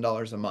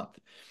 $3,000 a month.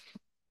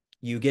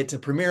 You get to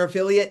Premier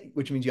Affiliate,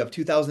 which means you have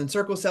 2,000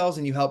 circle sales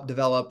and you help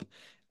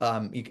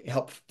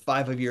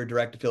 5 of your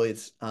direct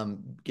affiliates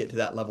get to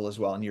that level as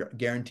well. And you're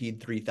guaranteed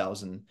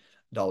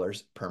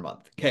 $3,000 per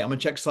month. Okay, I'm going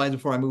to check slides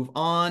before I move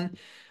on.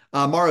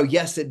 Mauro,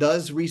 yes, it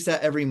does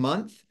reset every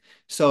month.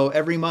 So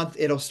every month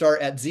it'll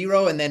start at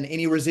 0, and then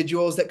any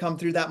residuals that come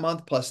through that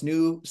month plus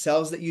new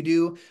sales that you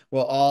do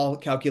will all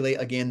calculate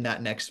again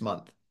that next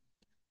month.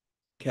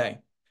 Okay.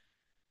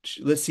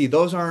 Let's see.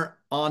 Those aren't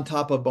on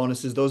top of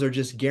bonuses. Those are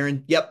just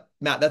guaranteed. Yep,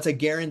 Matt, that's a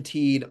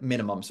guaranteed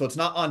minimum. So it's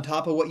not on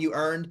top of what you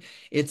earned.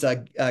 It's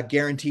a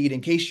guaranteed.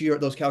 In case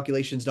those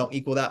calculations don't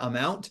equal that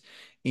amount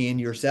in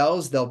your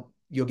sales,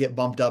 you'll get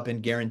bumped up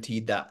and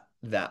guaranteed that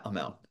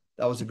amount.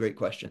 That was a great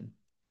question.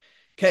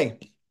 Okay,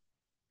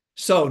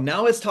 so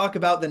now let's talk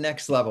about the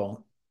next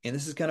level. And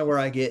this is kind of where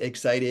I get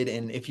excited.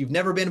 And if you've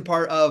never been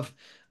part of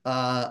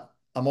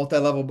a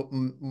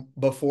multi-level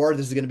before.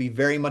 This is going to be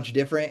very much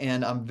different,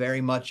 and I'm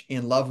very much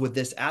in love with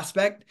this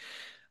aspect.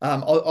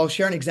 I'll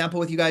share an example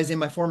with you guys in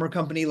my former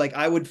company. Like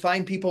I would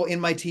find people in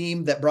my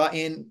team that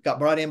got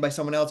brought in by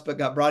someone else, but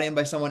got brought in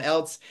by someone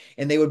else,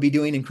 and they would be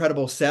doing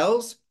incredible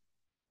sales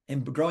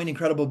and growing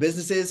incredible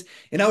businesses.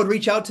 And I would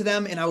reach out to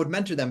them and I would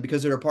mentor them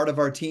because they're a part of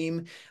our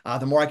team.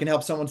 The more I can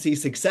help someone see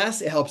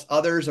success, it helps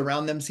others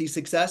around them see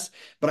success.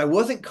 But I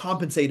wasn't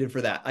compensated for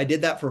that. I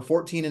did that for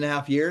 14 and a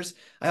half years.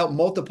 I helped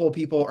multiple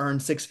people earn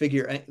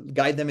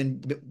guide them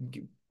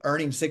in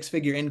earning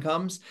six-figure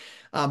incomes.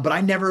 But I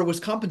never was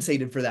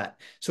compensated for that.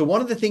 So one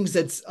of the things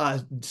that's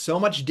so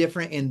much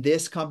different in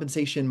this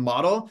compensation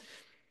model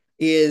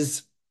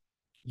is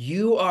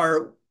you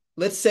are,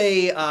 let's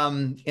say,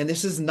 and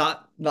this is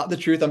not the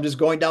truth. I'm just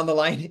going down the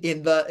line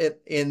in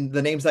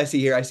the names I see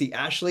here. I see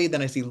Ashley,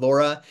 then I see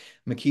Laura,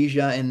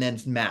 Makisha, and then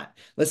Matt.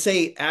 Let's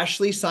say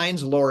Ashley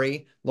signs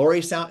Lori,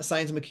 Lori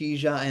signs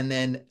Makisha, and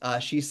then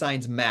she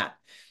signs Matt.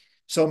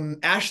 So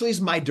Ashley's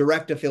my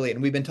direct affiliate,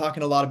 and we've been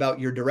talking a lot about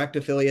your direct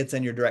affiliates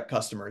and your direct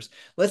customers.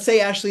 Let's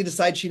say Ashley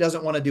decides she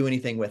doesn't want to do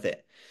anything with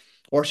it,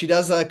 or she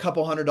does a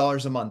couple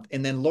 $100s a month,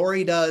 and then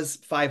Lori does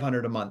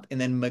 500 a month,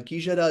 and then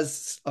Makisha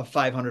does a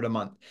 500 a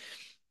month.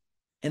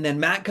 And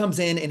then Matt comes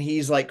in and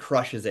he's like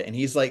crushes it. And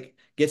he's like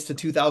gets to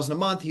 2000 a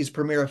month. He's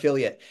premier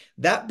affiliate.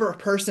 That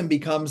person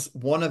becomes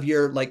one of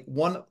your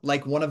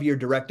one of your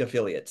direct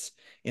affiliates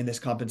in this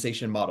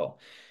compensation model.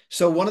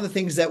 So one of the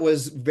things that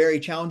was very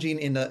challenging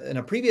in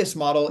a previous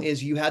model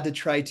is you had to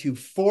try to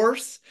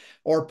force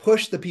or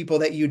push the people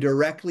that you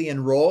directly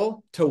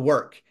enroll to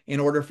work in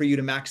order for you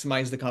to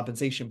maximize the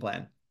compensation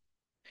plan.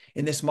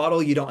 In this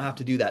model, you don't have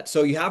to do that.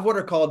 So you have what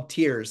are called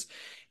tiers.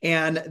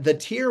 And the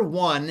tier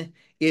one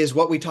is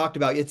what we talked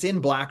about. It's in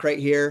black right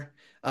here.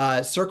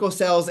 Circle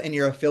cells and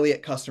your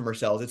affiliate customer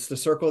cells. It's the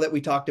circle that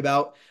we talked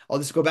about. I'll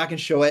just go back and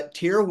show it.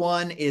 Tier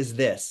one is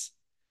this,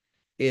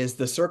 is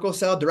the circle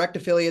cell, direct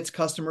affiliates,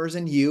 customers,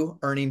 and you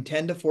earning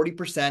 10 to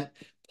 40%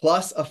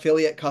 plus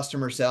affiliate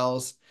customer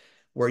cells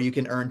where you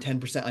can earn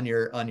 10%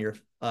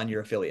 on your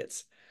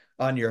affiliates.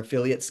 On your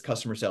affiliates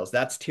customer sales.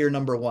 That's tier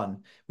number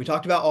one. We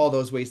talked about all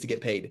those ways to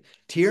get paid.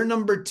 Tier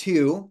number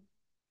two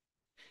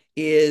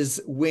is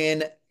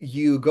when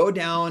you go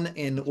down,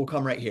 and we'll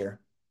come right here.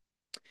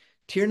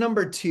 Tier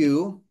number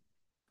two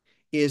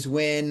is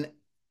when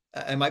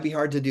it might be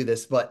hard to do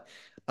this, but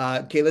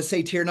okay, let's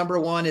say tier number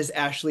one is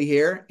Ashley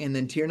here, and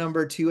then tier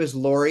number two is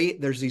Lori.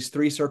 There's these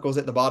three circles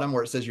at the bottom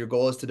where it says your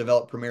goal is to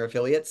develop premier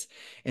affiliates.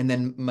 And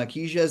then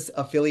Makisha's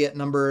affiliate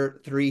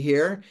number three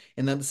here,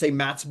 and then let's say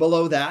Matt's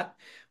below that.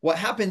 What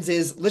happens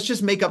is, let's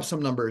just make up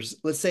some numbers.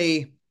 Let's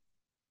say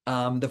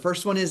the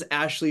first one is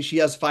Ashley. She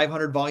has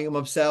 500 volume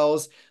of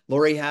sales.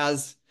 Lori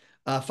has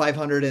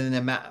 500, and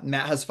then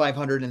Matt has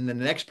 500, and then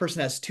the next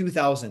person has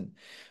 2,000.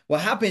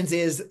 What happens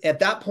is at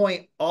that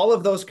point, all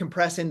of those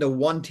compress into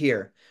one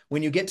tier.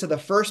 When you get to the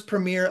first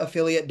premier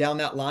affiliate down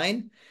that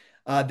line,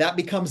 that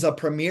becomes a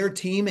premier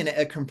team, and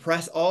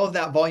all of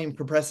that volume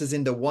compresses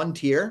into one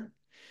tier.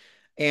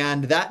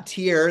 And that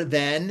tier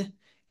then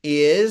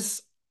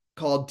is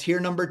called tier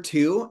number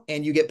two,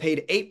 and you get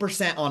paid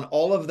 8% on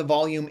all of the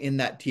volume in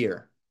that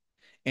tier.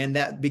 And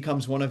that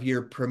becomes one of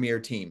your premier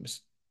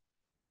teams.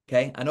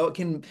 Okay.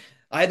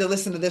 I had to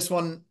listen to this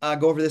one,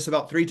 go over this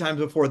about 3 times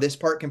before this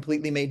part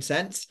completely made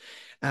sense.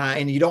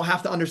 And you don't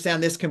have to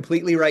understand this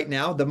completely right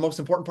now. The most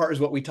important part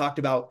is what we talked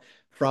about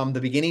from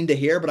the beginning to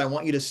here, but I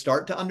want you to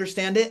start to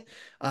understand it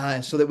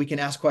so that we can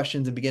ask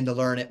questions and begin to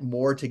learn it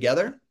more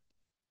together.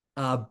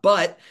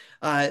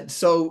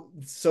 So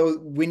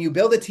when you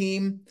build a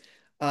team,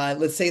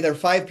 let's say there are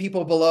 5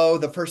 people below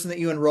the person that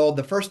you enrolled,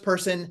 the first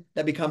person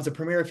that becomes a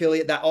premier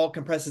affiliate, that all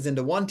compresses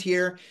into one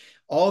tier,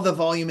 all the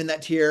volume in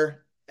that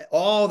tier,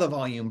 all the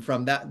volume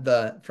from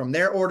from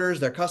their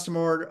orders, their customer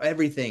order,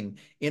 everything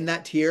in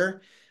that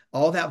tier,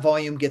 all that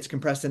volume gets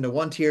compressed into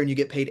one tier, and you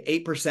get paid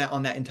 8%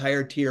 on that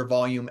entire tier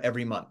volume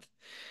every month.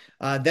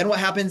 Then what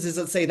happens is,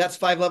 let's say that's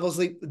 5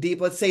 levels deep.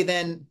 Let's say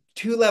then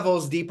 2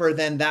 levels deeper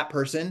than that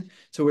person.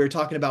 So we were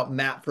talking about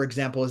Matt, for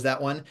example, is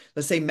that one.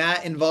 Let's say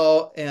Matt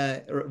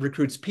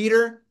recruits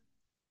Peter.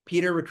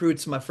 Peter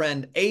recruits my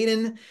friend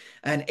Aiden,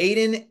 and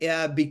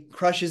Aiden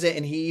crushes it,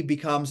 and he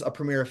becomes a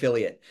premier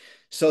affiliate.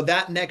 So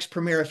that next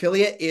premier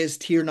affiliate is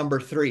tier number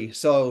 3.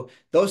 So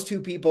those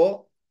 2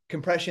 people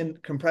compress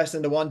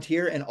into one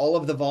tier, and all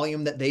of the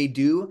volume that they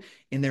do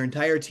in their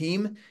entire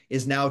team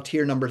is now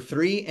tier number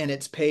 3, and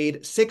it's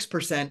paid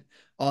 6%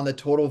 on the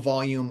total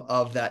volume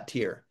of that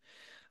tier.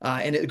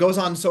 And it goes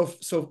on.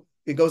 So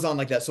it goes on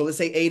like that. So let's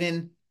say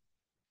Aiden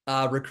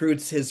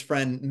recruits his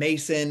friend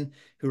Mason,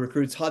 who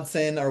recruits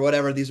Hudson or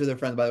whatever. These are their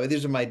friends, by the way.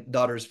 These are my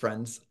daughter's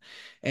friends.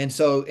 And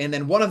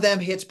then one of them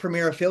hits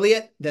premier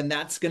affiliate, then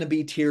that's going to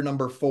be tier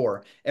number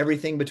 4.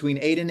 Everything between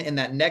Aiden and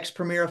that next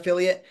premier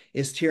affiliate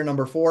is tier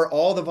number 4.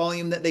 All the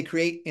volume that they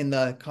create in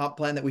the comp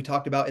plan that we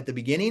talked about at the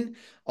beginning,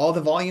 all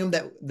the volume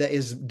that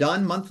is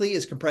done monthly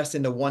is compressed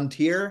into one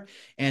tier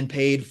and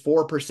paid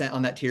 4%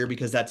 on that tier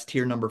because that's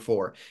tier number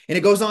 4. And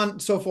it goes on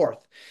so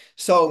forth.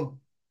 So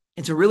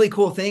It's a really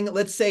cool thing.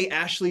 Let's say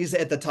Ashley's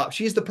at the top.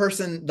 She's the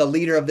person, the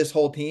leader of this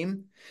whole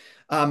team.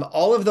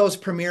 All of those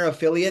premier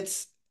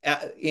affiliates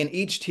in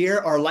each tier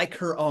are like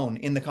her own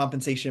in the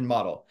compensation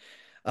model.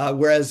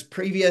 Whereas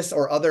previous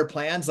or other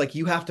plans, like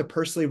you have to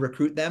personally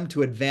recruit them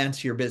to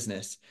advance your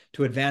business,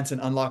 to advance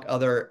and unlock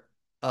other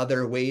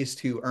ways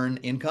to earn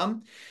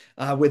income.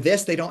 With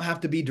this, they don't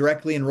have to be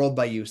directly enrolled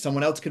by you.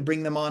 Someone else could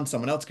bring them on,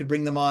 someone else could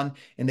bring them on,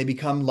 and they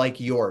become like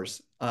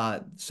yours.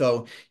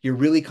 So you're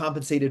really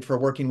compensated for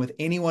working with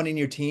anyone in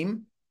your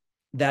team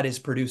that is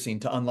producing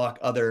to unlock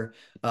other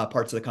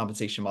parts of the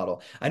compensation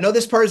model. I know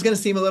this part is going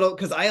to seem a little,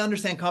 because I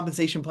understand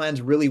compensation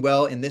plans really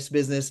well in this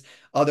business,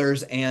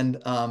 others,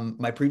 and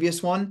my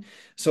previous one.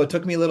 So it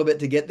took me a little bit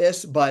to get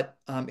this, but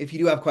if you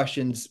do have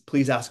questions,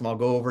 please ask them. I'll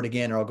go over it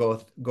again, or I'll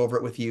go over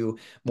it with you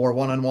more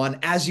one-on-one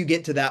as you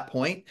get to that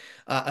point.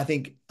 I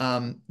think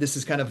this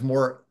is kind of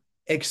more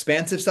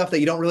expansive stuff that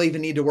you don't really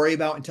even need to worry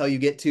about until you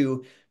get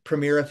to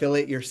Premier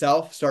Affiliate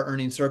yourself, start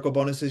earning circle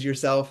bonuses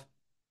yourself,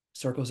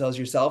 circle sales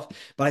yourself.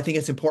 But I think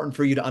it's important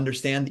for you to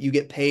understand that you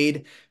get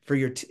paid for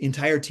your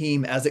entire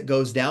team as it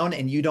goes down,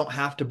 and you don't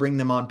have to bring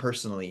them on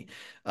personally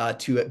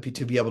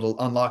to be able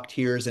to unlock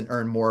tiers and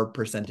earn more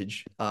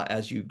percentage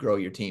as you grow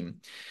your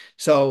team.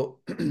 So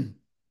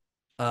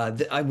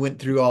I went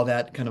through all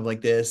that kind of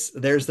like this.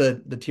 There's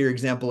the tier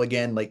example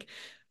again, like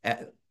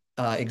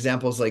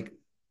examples like,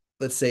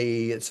 let's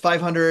say it's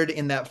 500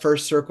 in that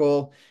first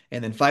circle,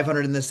 and then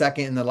 500 in the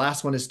second, and the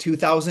last one is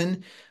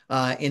 2,000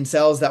 in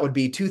sales. That would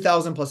be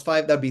 2,000 plus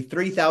five. That'd be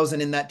 3,000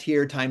 in that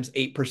tier times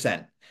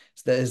 8%.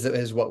 So that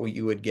is what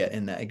you would get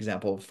in that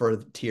example for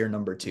tier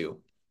number two.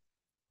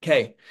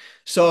 Okay,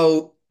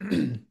 so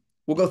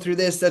we'll go through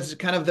this. That's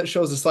kind of that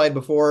shows the slide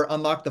before.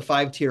 Unlock the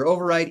 5-tier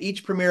override.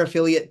 Each premier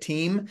affiliate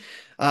team,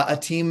 a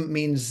team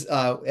means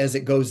as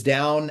it goes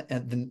down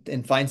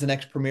and finds the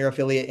next premier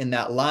affiliate in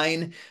that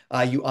line,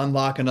 you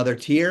unlock another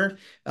tier.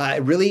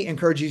 It really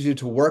encourages you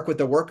to work with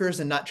the workers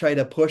and not try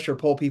to push or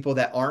pull people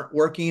that aren't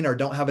working or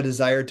don't have a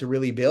desire to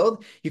really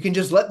build. You can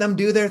just let them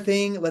do their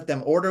thing, let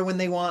them order when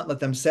they want, let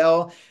them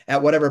sell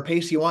at whatever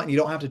pace you want. And you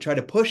don't have to try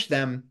to push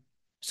them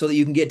so that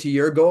you can get to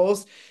your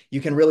goals. You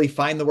can really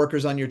find the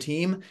workers on your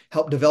team,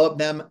 help develop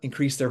them,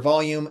 increase their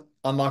volume,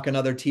 unlock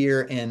another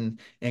tier, and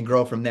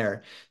grow from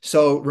there.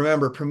 So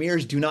remember,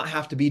 premiers do not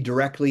have to be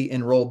directly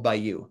enrolled by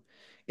you.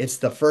 It's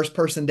the first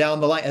person down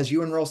the line. As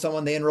you enroll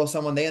someone, they enroll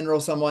someone, they enroll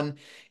someone,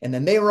 and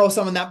then they enroll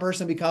someone. That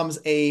person becomes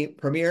a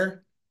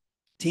premier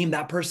team.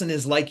 That person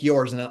is like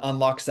yours, and it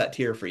unlocks that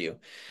tier for you.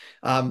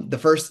 The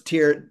first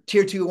tier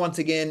two, once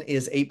again,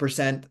 is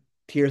 8%,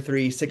 tier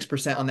three,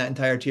 6% on that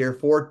entire tier.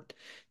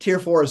 Tier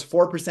four is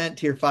 4%,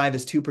 tier five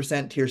is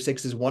 2%, tier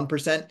six is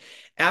 1%.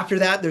 After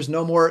that, there's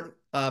no more.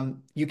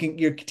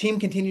 Your team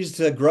continues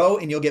to grow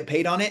and you'll get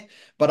paid on it,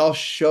 but I'll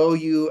show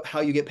you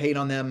how you get paid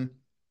on them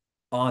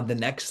on the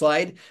next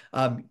slide.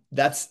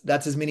 That's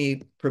as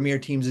many premier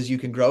teams as you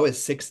can grow,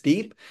 is 6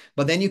 deep,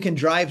 but then you can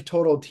drive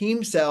total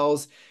team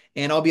sales.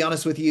 And I'll be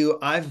honest with you,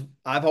 I've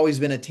always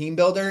been a team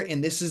builder,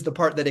 and this is the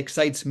part that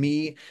excites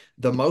me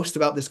the most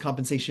about this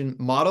compensation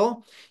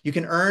model. You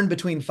can earn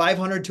between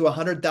 $500 to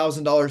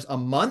 $100,000 a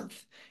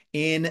month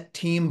in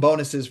team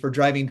bonuses for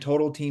driving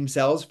total team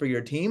sales for your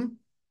team.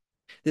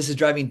 This is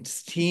driving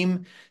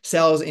team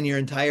sales in your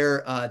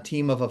entire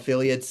team of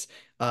affiliates,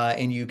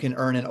 and you can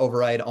earn an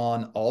override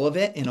on all of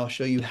it. And I'll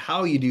show you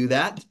how you do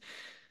that.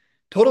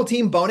 Total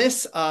team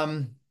bonus.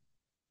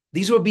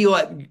 These would be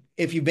what,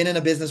 if you've been in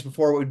a business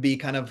before, it would be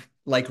kind of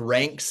like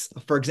ranks.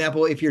 For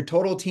example, if your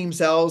total team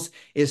sales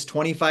is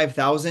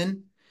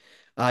 25,000,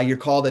 you're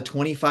called a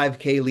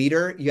 25K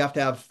leader. You have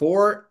to have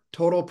 4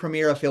 total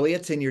premier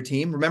affiliates in your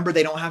team. Remember,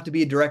 they don't have to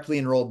be directly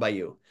enrolled by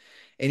you.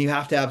 And you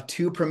have to have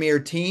 2 premier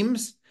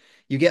teams.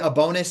 You get a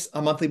bonus,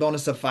 a monthly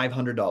bonus of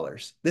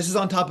 $500. This is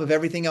on top of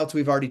everything else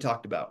we've already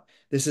talked about.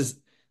 This is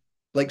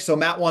like, so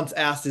Matt once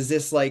asked, is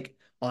this like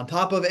on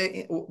top of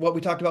it, what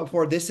we talked about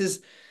before? This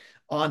is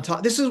on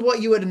top. This is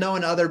what you would know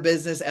in other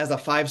business as a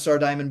 5-star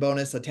diamond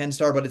bonus, a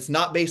 10-star, but it's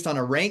not based on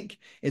a rank.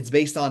 It's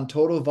based on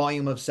total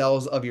volume of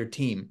sales of your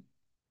team.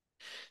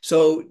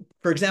 So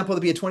for example,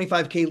 to be a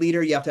 25K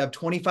leader, you have to have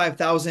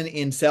 25,000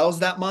 in sales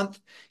that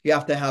month. You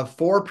have to have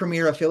 4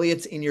 premier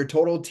affiliates in your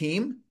total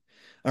team.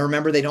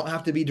 Remember, they don't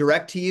have to be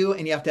direct to you,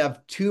 and you have to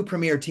have 2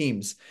 premier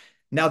teams.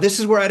 Now,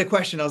 this is where I had a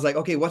question. I was like,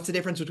 okay, what's the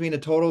difference between a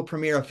total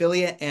premier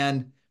affiliate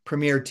and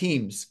premier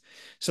teams?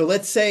 So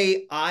let's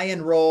say I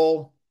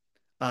enroll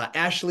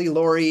Ashley,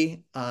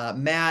 Lori,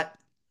 Matt,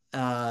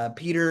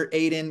 Peter,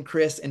 Aiden,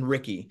 Chris, and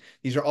Ricky.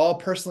 These are all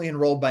personally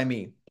enrolled by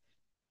me.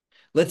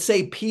 Let's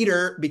say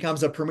Peter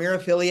becomes a premier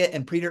affiliate,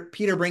 and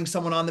Peter brings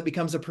someone on that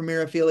becomes a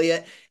premier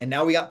affiliate, and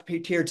now we got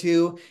tier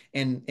 2,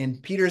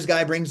 and Peter's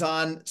guy brings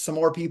on some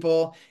more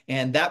people,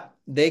 and that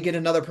they get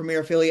another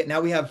premier affiliate.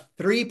 Now we have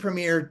 3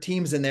 premier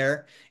teams in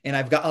there, and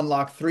I've got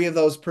unlocked 3 of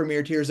those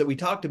premier tiers that we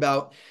talked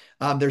about.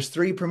 There's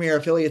 3 premier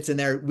affiliates in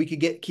there. We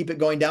could keep it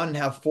going down and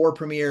have 4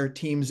 premier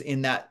teams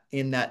in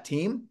that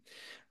team,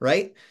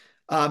 right?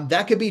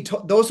 That could be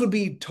those would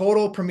be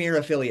total premier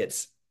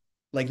affiliates.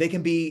 Like they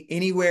can be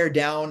anywhere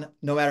down,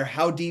 no matter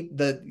how deep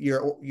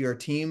your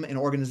team and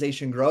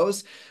organization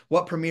grows.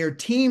 What premier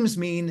teams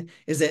mean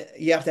is that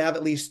you have to have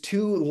at least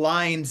two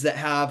lines that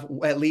have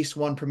at least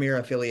one premier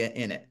affiliate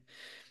in it.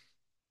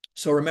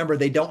 So remember,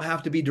 they don't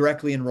have to be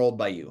directly enrolled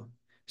by you.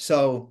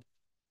 So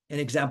an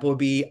example would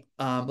be,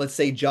 let's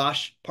say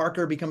Josh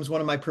Parker becomes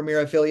one of my premier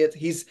affiliates.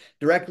 He's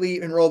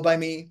directly enrolled by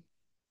me,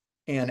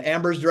 and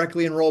Amber's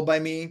directly enrolled by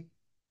me,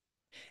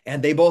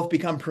 and they both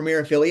become premier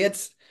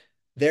affiliates.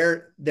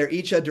 They're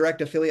each a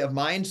direct affiliate of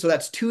mine. So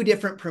that's two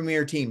different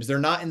premier teams. They're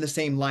not in the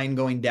same line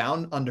going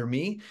down under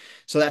me.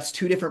 So that's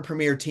two different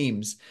premier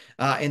teams.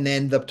 And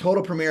then the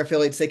total premier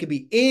affiliates, they could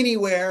be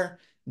anywhere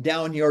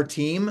down your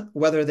team,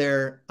 whether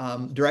they're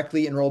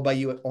directly enrolled by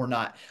you or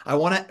not. I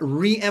want to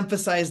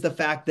re-emphasize the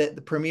fact that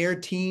the premier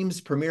teams,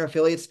 premier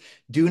affiliates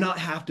do not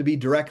have to be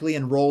directly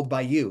enrolled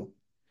by you.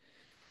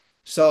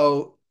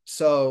 So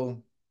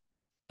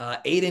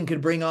Aiden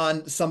could bring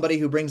on somebody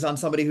who brings on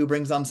somebody who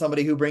brings on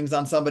somebody who brings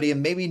on somebody,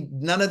 and maybe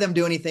none of them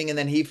do anything. And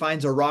then he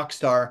finds a rock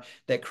star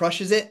that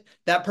crushes it.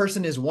 That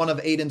person is one of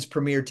Aiden's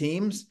premier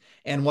teams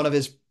and one of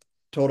his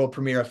total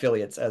premier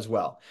affiliates as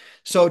well.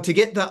 So to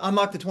get the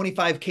unlock the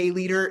 25K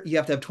leader, you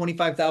have to have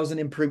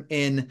 25,000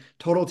 in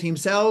total team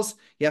sales.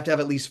 You have to have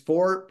at least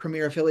 4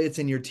 premier affiliates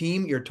in your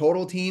team, your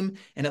total team,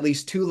 and at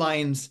least 2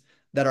 lines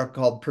that are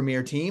called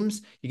premier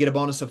teams. You get a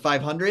bonus of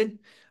 500.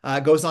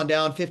 Goes on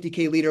down.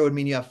 50K leader would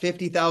mean you have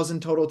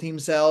 50,000 total team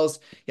sales.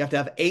 You have to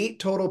have 8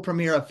 total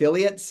premier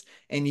affiliates,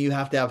 and you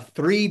have to have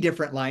 3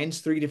 different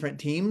lines, 3 different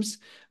teams.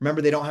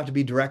 Remember, they don't have to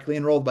be directly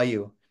enrolled by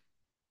you.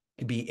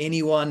 It'd be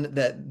anyone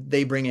that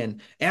they bring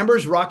in.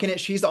 Amber's rocking it.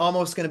 She's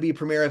almost going to be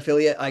premier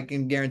affiliate. I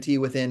can guarantee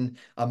within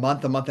a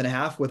month and a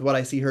half with what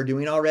I see her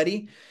doing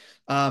already.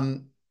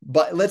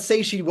 But let's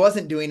say she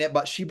wasn't doing it,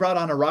 but she brought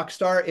on a rock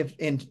star. If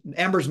in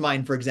Amber's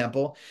mind, for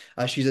example,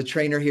 she's a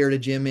trainer here at a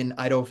gym in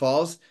Idaho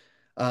Falls.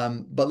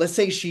 But let's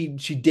say she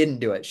didn't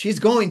do it. She's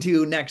going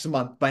to next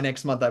month, by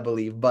next month, I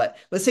believe. But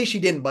let's say she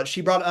didn't, but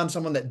she brought on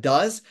someone that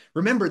does.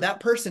 Remember,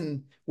 that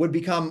person would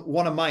become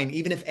one of mine,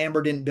 even if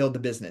Amber didn't build the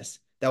business.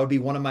 That would be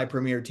one of my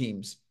premier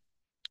teams.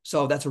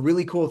 So that's a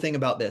really cool thing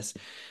about this.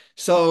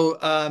 So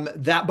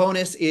that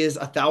bonus is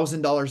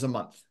 $1,000 a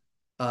month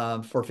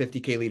for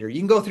 50K leader. You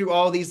can go through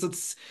all these.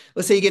 Let's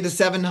say you get to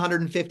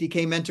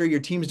 750K mentor. Your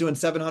team's doing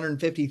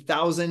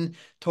 750,000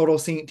 total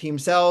team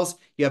sales.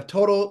 You have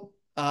total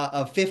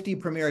of 50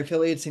 premier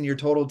affiliates in your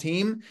total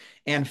team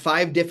and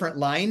 5 different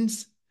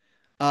lines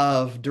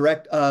of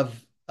direct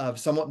of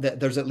someone that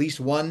there's at least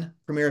one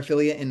premier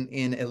affiliate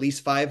in at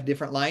least 5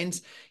 different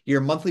lines.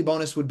 Your monthly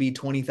bonus would be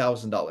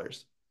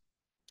 $20,000.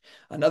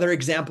 Another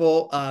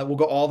example, we'll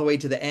go all the way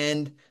to the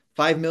end.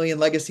 5 million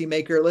legacy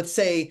maker. Let's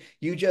say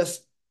you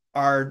just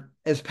are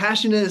as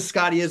passionate as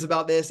Scotty is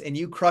about this and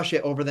you crush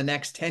it over the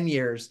next 10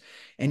 years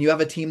and you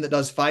have a team that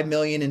does 5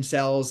 million in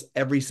sales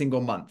every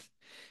single month.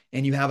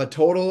 And you have a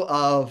total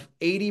of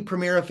 80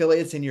 premier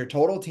affiliates in your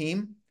total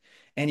team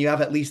and you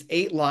have at least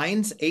 8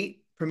 lines,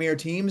 8 premier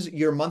teams,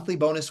 your monthly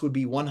bonus would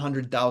be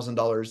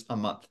 $100,000 a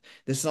month.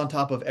 This is on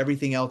top of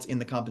everything else in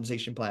the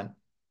compensation plan.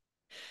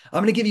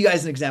 I'm going to give you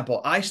guys an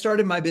example. I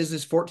started my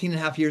business 14 and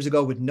a half years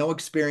ago with no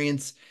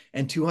experience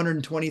and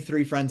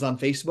 223 friends on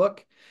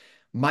Facebook.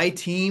 My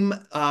team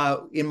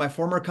in my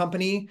former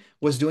company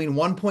was doing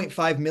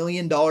 $1.5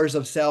 million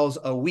of sales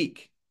a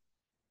week.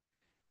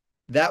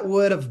 That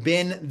would have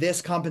been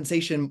this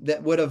compensation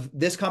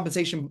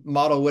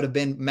model would have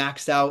been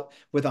maxed out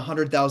with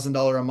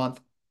 $100,000 a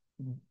month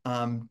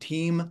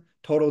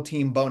total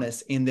team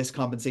bonus in this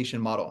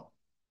compensation model.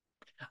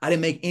 I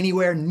didn't make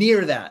anywhere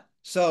near that.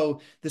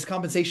 So this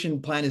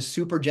compensation plan is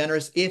super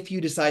generous if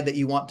you decide that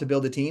you want to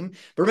build a team.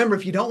 But remember,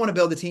 if you don't want to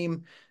build a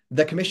team,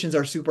 the commissions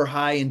are super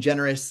high and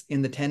generous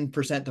in the 10%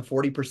 to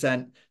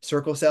 40%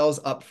 circle sales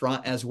up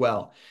front as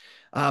well.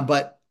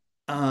 But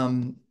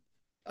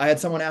I had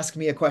someone ask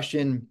me a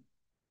question.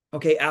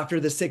 Okay, after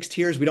the 6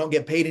 tiers, we don't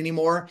get paid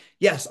anymore.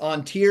 Yes,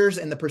 on tiers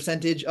and the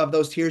percentage of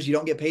those tiers, you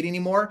don't get paid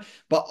anymore.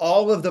 But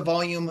all of the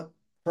volume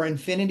for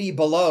infinity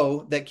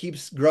below that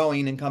keeps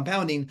growing and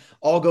compounding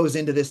all goes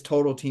into this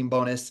total team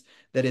bonus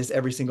that is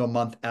every single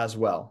month as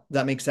well. Does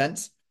that make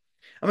sense?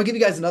 I'm gonna give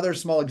you guys another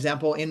small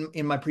example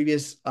in my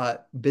previous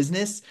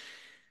business.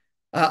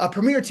 A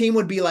premier team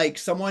would be like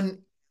someone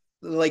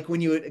like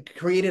when you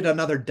created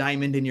another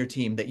diamond in your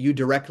team that you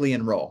directly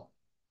enroll.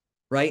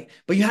 Right?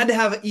 But you had to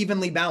have it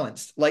evenly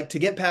balanced. Like to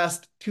get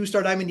past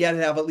 2-star diamond, you had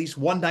to have at least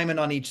 1 diamond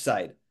on each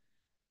side.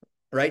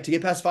 Right? To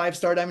get past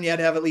 5-star diamond, you had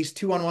to have at least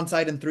 2 on one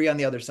side and 3 on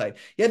the other side.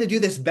 You had to do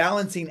this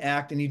balancing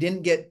act, and you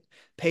didn't get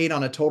paid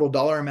on a total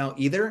dollar amount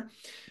either.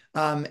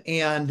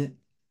 And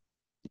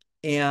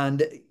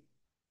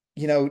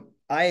you know,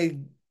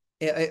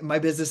 my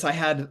business, I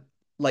had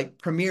like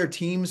premier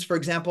teams, for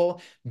example.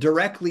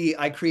 Directly,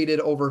 I created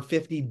over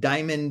 50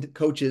 diamond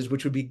coaches,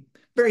 which would be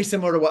very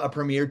similar to what a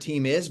premier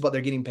team is, but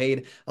they're getting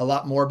paid a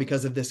lot more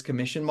because of this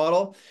commission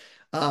model.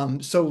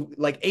 So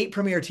like 8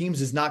 premier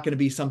teams is not going to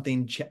be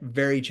something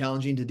very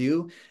challenging to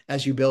do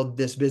as you build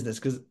this business,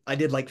 because I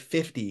did like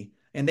 50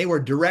 and they were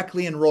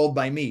directly enrolled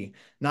by me,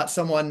 not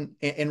someone.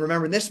 And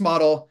remember, in this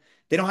model,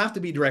 they don't have to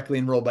be directly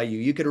enrolled by you.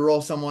 You could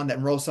enroll someone that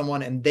enrolls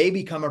someone, and they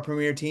become a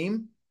premier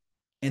team,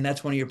 and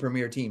that's one of your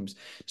premier teams.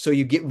 So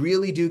you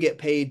really do get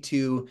paid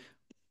to,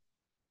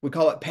 we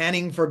call it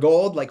panning for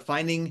gold, like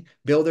finding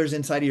builders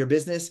inside of your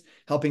business,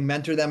 helping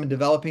mentor them and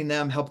developing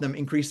them, help them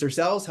increase their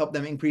sales, help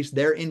them increase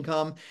their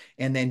income,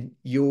 and then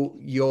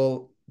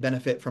you'll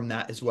benefit from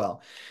that as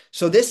well.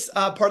 So this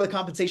part of the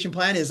compensation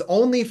plan is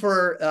only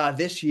for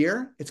this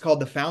year. It's called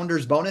the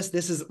founder's bonus.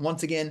 This is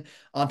once again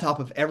on top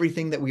of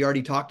everything that we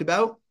already talked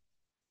about.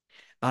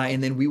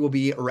 And then we will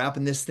be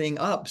wrapping this thing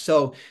up.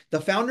 So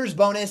the founder's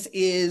bonus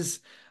is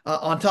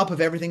on top of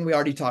everything we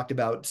already talked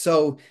about.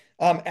 So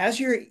as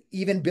you're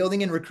even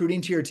building and recruiting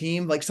to your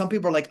team, like some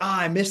people are like,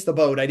 I missed the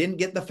boat. I didn't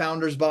get the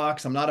founder's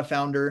box. I'm not a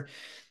founder.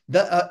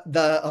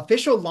 The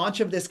official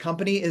launch of this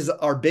company is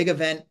our big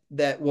event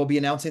that we'll be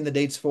announcing the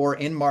dates for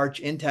in March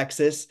in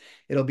Texas.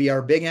 It'll be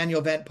our big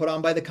annual event put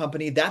on by the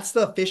company. That's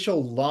the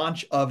official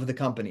launch of the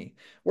company.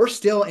 We're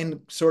still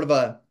in sort of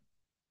a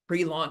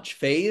pre-launch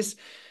phase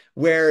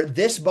where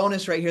this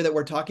bonus right here that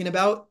we're talking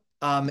about,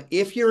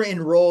 if you're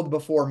enrolled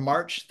before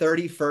March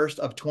 31st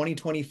of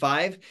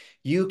 2025,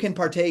 you can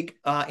partake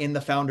in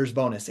the founder's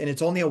bonus. And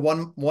it's only a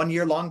one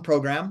year long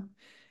program.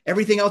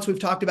 Everything else we've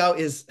talked about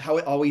is how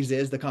it always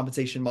is, the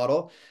compensation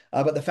model.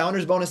 But the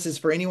founder's bonus is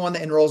for anyone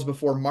that enrolls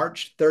before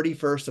March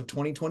 31st of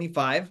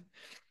 2025.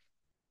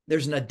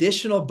 There's an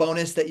additional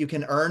bonus that you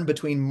can earn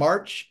between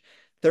March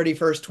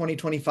 31st,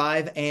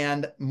 2025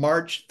 and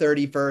March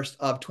 31st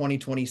of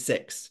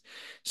 2026.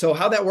 So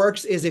how that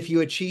works is if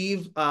you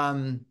achieve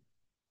the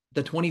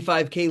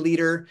 25K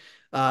leader,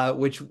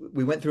 which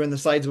we went through in the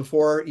slides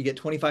before, you get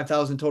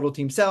 25,000 total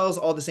team sales,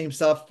 all the same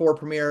stuff, 4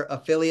 premier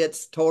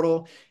affiliates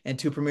total and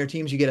 2 premier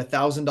teams, you get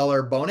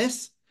 $1,000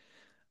 bonus.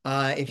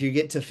 If you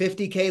get to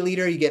 50K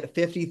leader, you get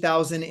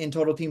 50,000 in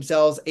total team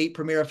sales, 8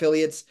 premier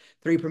affiliates,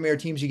 3 premier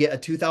teams, you get a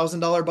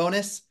 $2,000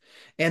 bonus.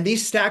 And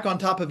these stack on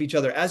top of each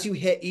other. As you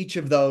hit each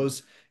of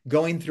those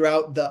going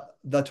throughout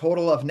the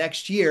total of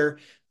next year,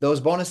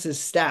 those bonuses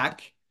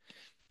stack.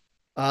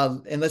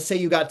 And let's say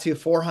you got to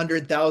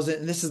 400,000,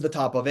 and this is the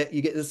top of it.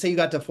 Let's say you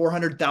got to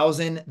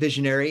 400,000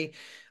 visionary.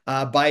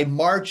 By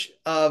March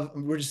of,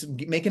 we're just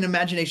making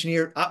imagination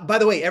here. By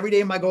the way, every day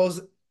in my goals,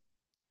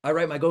 I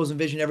write my goals and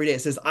vision every day.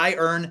 It says I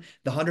earn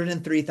the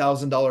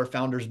 $103,000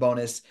 founders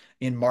bonus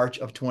in March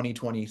of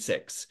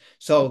 2026.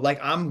 So like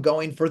I'm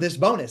going for this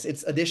bonus.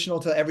 It's additional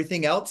to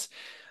everything else.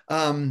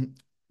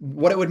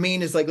 What it would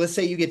mean is like, let's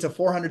say you get to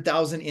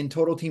 400,000 in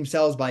total team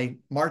sales by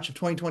March of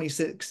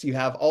 2026. You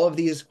have all of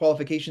these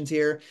qualifications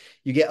here.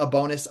 You get a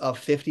bonus of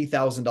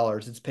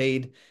 $50,000. It's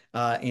paid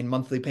in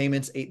monthly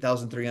payments,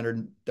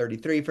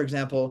 8,333, for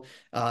example,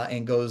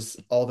 and goes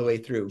all the way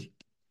through.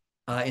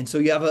 And so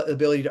you have an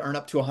ability to earn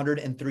up to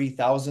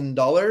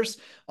 $103,000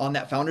 on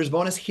that founder's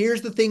bonus.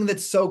 Here's the thing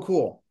that's so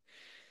cool.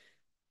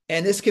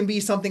 And this can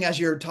be something as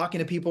you're talking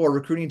to people or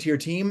recruiting to your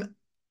team.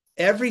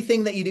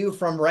 Everything that you do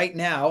from right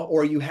now,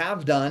 or you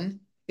have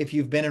done, if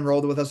you've been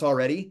enrolled with us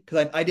already,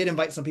 because I did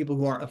invite some people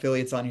who aren't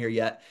affiliates on here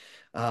yet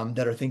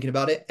that are thinking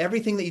about it.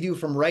 Everything that you do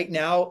from right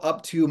now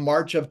up to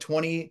March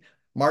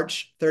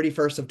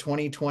 31st of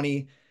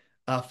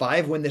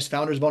 2025, when this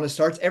founder's bonus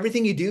starts,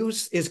 everything you do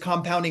is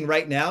compounding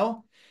right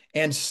now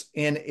and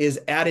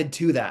is added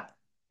to that.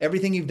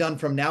 Everything you've done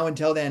from now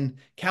until then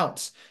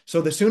counts.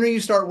 So the sooner you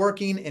start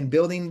working and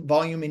building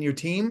volume in your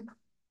team,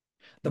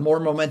 the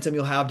more momentum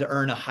you'll have to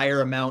earn a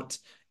higher amount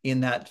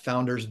in that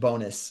founder's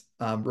bonus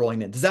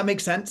rolling in. Does that make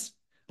sense?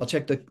 I'll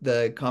check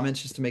the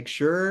comments just to make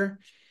sure.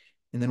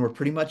 And then we're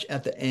pretty much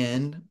at the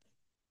end.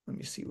 Let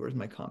me see, where's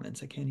my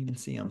comments? I can't even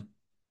see them.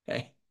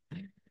 Okay.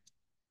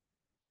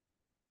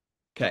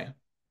 Okay.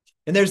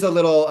 And there's the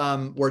little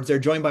words there.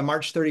 Join by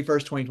March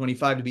 31st,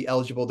 2025 to be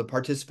eligible to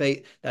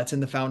participate. That's in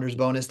the founder's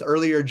bonus. The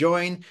earlier you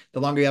join,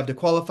 the longer you have to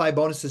qualify.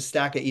 Bonuses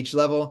stack at each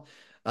level.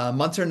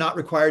 Months are not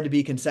required to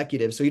be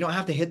consecutive. So you don't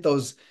have to hit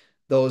those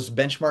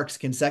benchmarks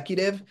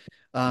consecutive.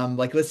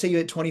 Like let's say you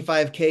hit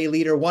 25K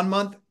leader 1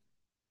 month,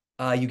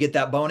 you get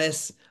that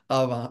bonus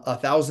of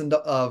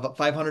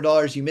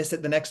 $500. You miss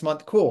it the next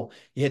month. Cool.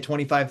 You hit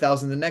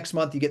 25,000 the next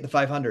month, you get the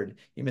 500.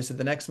 You miss it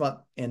the next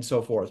month and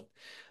so forth.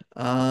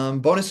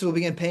 Bonuses will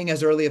begin paying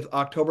as early as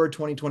October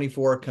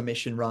 2024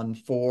 commission run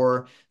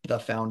for the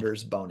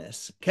founders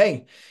bonus.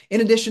 Okay.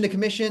 In addition to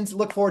commissions,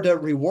 look forward to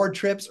reward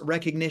trips,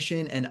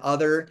 recognition, and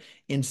other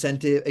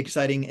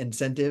exciting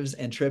incentives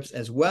and trips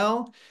as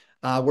well.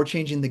 We're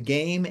changing the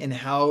game and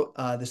how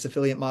this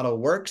affiliate model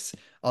works.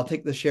 I'll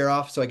take the share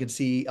off so I can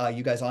see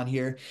you guys on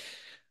here.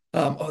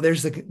 Oh,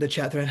 there's the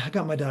chat thread. I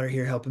got my daughter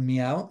here helping me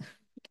out.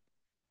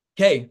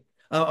 Okay.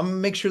 I'm gonna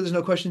make sure there's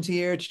no questions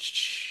here.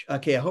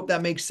 Okay, I hope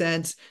that makes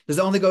sense. Does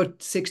it only go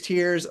 6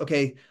 tiers?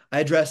 Okay,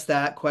 I addressed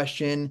that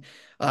question.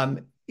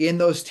 In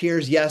those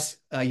tiers, yes,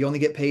 you only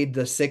get paid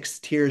the 6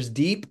 tiers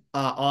deep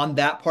on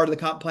that part of the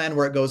comp plan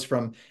where it goes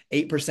from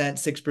 8%,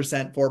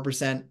 6%,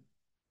 4%,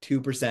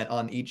 2%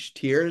 on each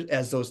tier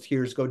as those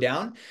tiers go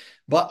down.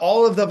 But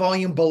all of the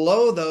volume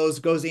below those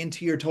goes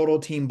into your total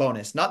team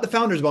bonus, not the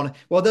founder's bonus.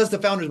 Well, it does the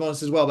founder's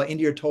bonus as well, but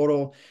into your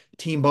total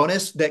team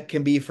bonus that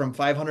can be from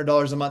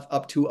 $500 a month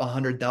up to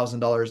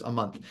 $100,000 a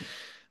month.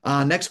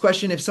 Next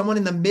question. If someone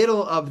in the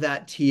middle of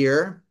that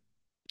tier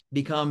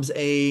becomes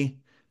a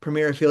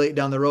premier affiliate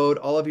down the road,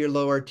 all of your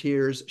lower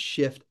tiers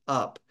shift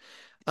up.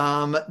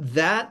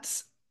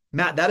 That's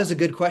Matt, that is a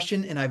good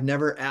question, and I've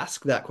never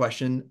asked that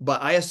question,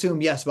 but I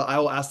assume yes, but I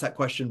will ask that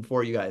question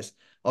for you guys.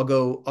 I'll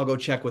go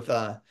check with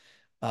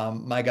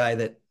my guy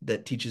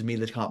that teaches me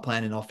the comp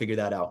plan, and I'll figure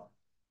that out.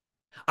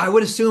 I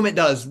would assume it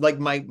does. Like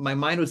my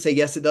mind would say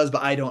yes, it does,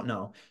 but I don't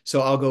know.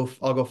 So I'll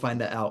go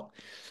find that out.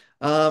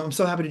 I'm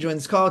so happy to join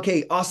this call.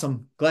 Okay,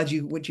 awesome. Glad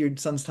you went to your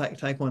son's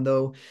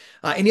taekwondo.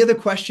 Any other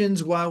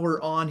questions while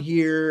we're on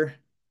here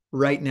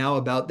right now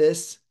about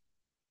this?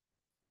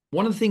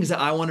 One of the things that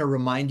I want to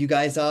remind you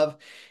guys of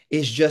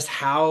is just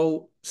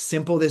how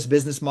simple this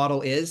business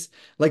model is.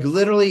 Like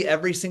literally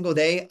every single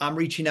day, I'm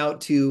reaching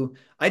out to,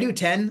 I do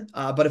 10,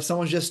 but if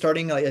someone's just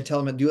starting, like, I tell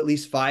them to do at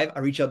least five. I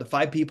reach out to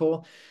five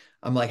people.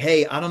 I'm like,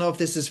 hey, I don't know if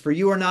this is for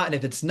you or not. And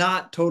if it's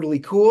not, totally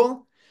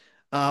cool.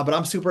 But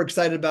I'm super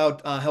excited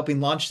about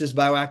helping launch this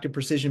bioactive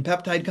precision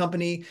peptide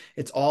company.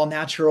 It's all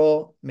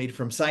natural, made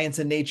from science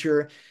and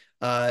nature.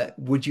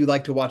 Would you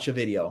like to watch a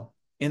video?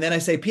 And then I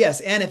say,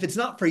 P.S. And if it's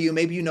not for you,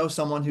 maybe you know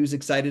someone who's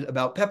excited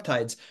about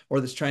peptides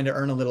or that's trying to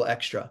earn a little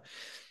extra.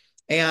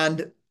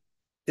 And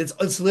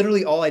it's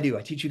literally all I do.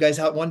 I teach you guys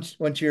how once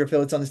you're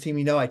affiliates on this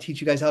team, I teach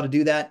you guys how to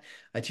do that.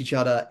 I teach you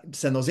how to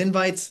send those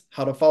invites,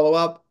 how to follow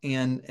up,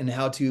 and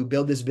how to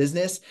build this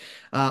business.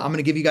 I'm going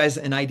to give you guys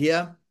an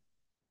idea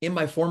in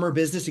my former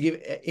business to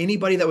give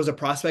anybody that was a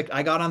prospect,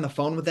 I got on the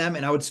phone with them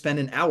and I would spend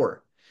an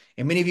hour.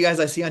 And many of you guys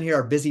I see on here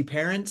are busy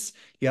parents,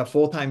 you have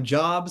full-time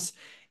jobs,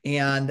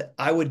 and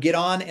I would get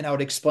on and I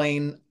would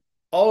explain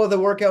all of the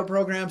workout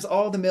programs,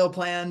 all the meal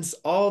plans,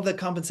 all of the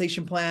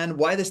compensation plan,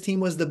 why this team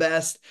was the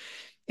best.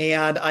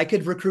 And I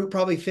could recruit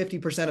probably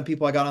 50% of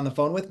people I got on the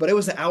phone with, but it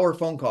was an hour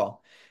phone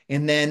call.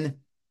 And then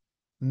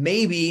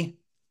maybe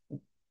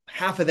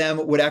half of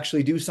them would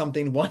actually do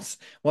something once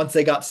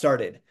they got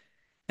started.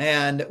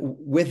 And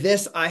with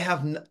this, I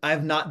have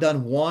not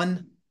done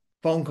one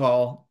phone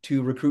call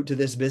to recruit to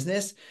this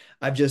business.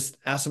 I've just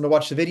asked them to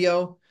watch the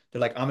video. They're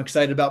like, I'm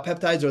excited about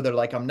peptides, or they're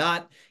like, I'm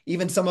not.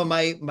 Even some of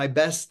my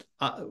best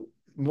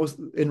most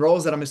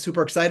enrolls that I'm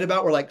super excited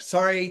about were like,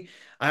 sorry,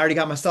 I already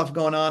got my stuff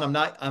going on. I'm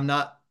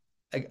not,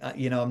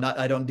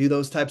 I don't do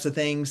those types of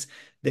things.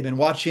 They've been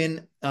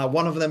watching.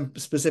 One of them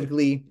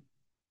specifically,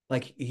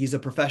 like he's a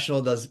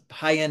professional, does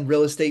high-end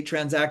real estate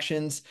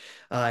transactions.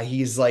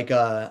 He's like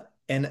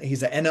and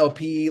he's an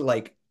NLP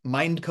like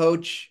mind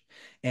coach,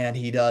 and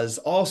he does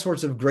all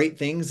sorts of great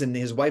things. And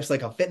his wife's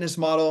like a fitness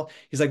model.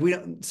 He's like, we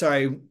don't,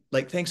 sorry,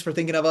 like thanks for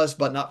thinking of us,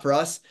 but not for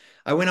us.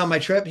 I went on my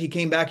trip. He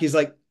came back. He's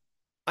like,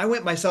 I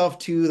went myself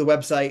to the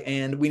website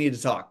and we need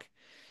to talk.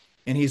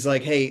 And he's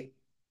like, hey,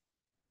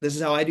 this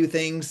is how I do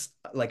things.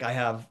 Like I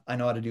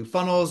know how to do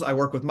funnels. I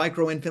work with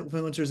micro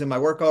influencers in my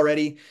work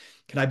already.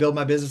 Can I build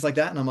my business like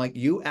that? And I'm like,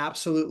 you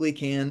absolutely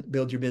can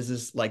build your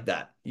business like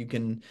that. You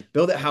can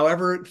build it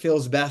however it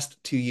feels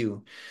best to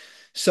you.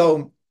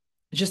 So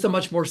just a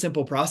much more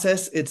simple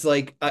process. It's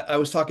like I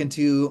was talking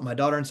to my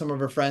daughter and some of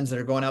her friends that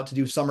are going out to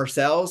do summer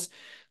sales.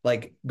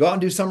 Like go out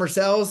and do summer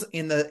sales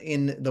in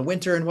the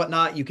winter and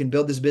whatnot. You can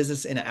build this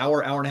business in an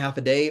hour, hour and a half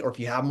a day, or if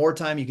you have more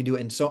time, you can do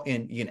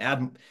it you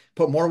can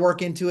put more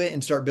work into it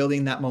and start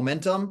building that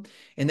momentum.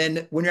 And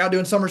then when you're out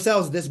doing summer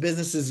sales, this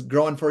business is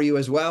growing for you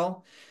as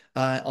well.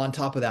 On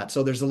top of that,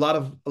 so there's a lot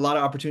of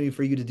opportunity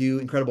for you to do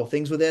incredible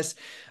things with this.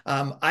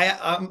 I'm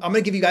going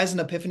to give you guys an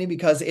epiphany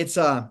because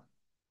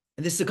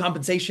this is a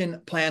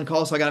compensation plan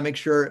call, so I got to make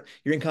sure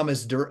your income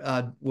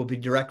will be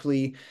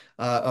directly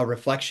a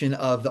reflection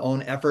of the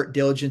own effort,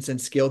 diligence,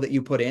 and skill that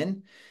you put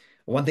in.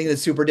 One thing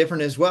that's super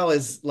different as well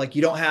is like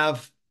you don't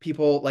have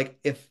people like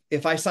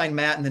if I sign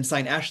Matt and then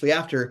sign Ashley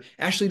after,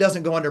 Ashley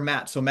doesn't go under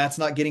Matt, so Matt's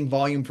not getting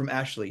volume from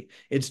Ashley.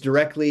 It's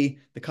directly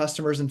the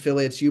customers and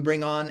affiliates you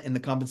bring on and the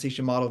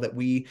compensation model that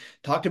we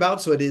talked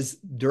about. So it is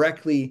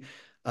directly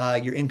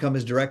your income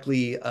is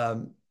directly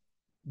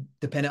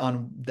dependent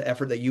on the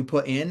effort that you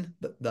put in,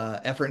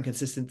 the effort and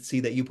consistency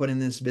that you put in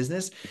this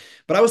business.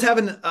 But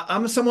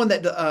I'm someone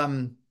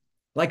that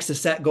likes to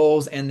set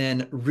goals and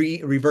then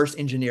reverse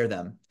engineer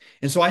them.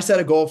 And so I set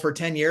a goal for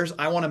 10 years.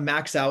 I want to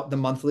max out the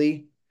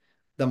monthly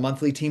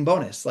team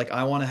bonus. Like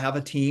I want to have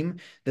a team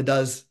that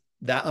does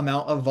that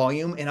amount of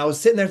volume. And I was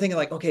sitting there thinking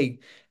like, okay,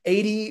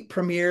 80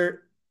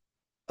 premier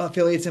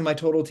affiliates in my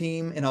total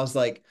team. And I was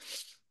like,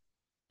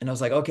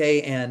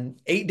 okay, and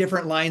 8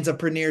 different lines of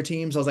premier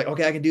teams. I was like,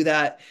 okay, I can do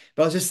that.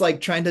 But I was just like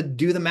trying to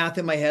do the math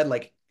in my head,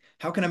 like,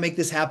 how can I make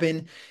this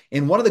happen?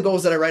 And one of the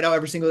goals that I write out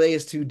every single day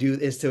is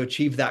to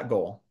achieve that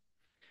goal,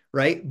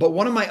 right? But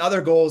one of my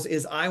other goals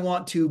is I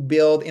want to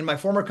build, in my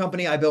former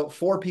company, I built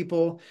 4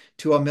 people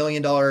to $1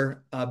 million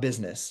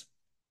business.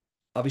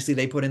 Obviously,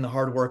 they put in the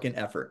hard work and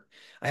effort.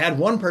 I had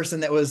one person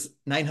that was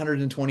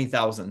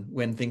 920,000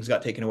 when things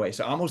got taken away.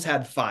 So I almost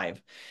had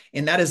five.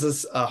 And that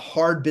is a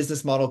hard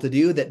business model to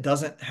do that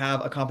doesn't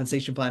have a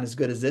compensation plan as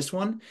good as this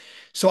one.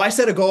 So I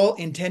set a goal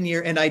in 10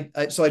 years, and I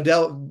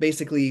dealt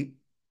basically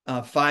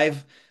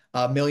 $5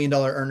 million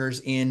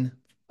earners in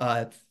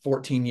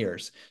 14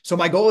 years. So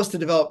my goal is to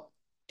develop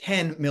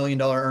 $10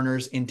 million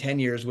earners in 10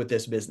 years with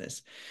this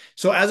business.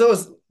 So as I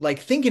was like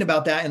thinking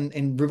about that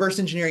and reverse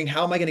engineering,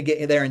 how am I going to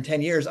get there in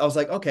 10 years? I was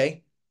like,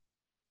 okay,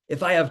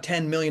 if I have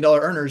 $10 million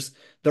earners,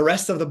 the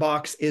rest of the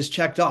box is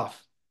checked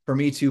off for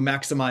me to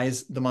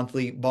maximize the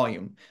monthly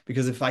volume.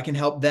 Because if I can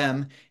help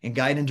them and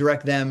guide and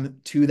direct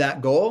them to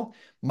that goal,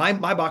 my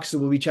boxes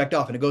will be checked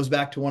off. And it goes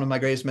back to one of my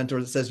greatest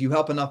mentors that says, you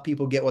help enough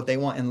people get what they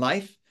want in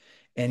life,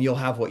 and you'll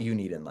have what you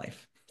need in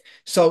life.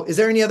 So, is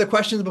there any other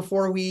questions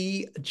before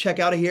we check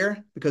out of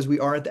here? Because we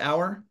are at the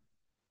hour.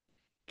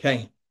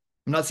 Okay.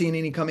 I'm not seeing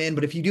any come in,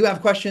 but if you do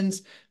have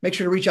questions, make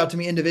sure to reach out to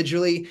me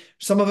individually.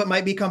 Some of it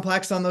might be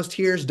complex on those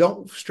tiers.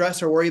 Don't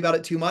stress or worry about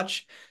it too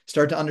much.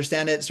 Start to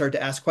understand it, start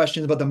to ask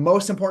questions. But the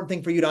most important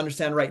thing for you to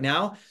understand right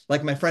now,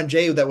 like my friend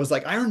Jay, that was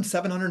like, I earned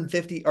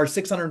 750 or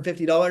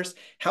 $650.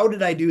 How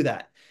did I do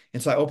that?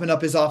 And so I opened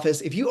up his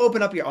office. If you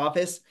open up your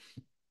office,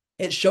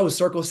 it shows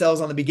circle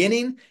sales on the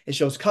beginning. It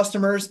shows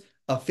customers,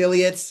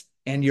 affiliates,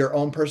 and your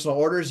own personal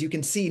orders. You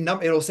can see,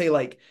 it'll say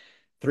like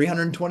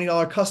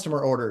 $320 customer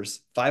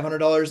orders,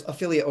 $500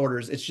 affiliate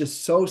orders. It's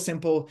just so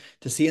simple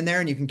to see in there,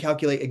 and you can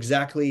calculate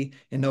exactly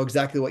and know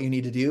exactly what you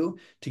need to do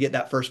to get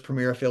that first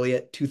premier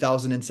affiliate,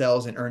 2,000 in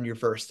sales, and earn your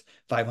first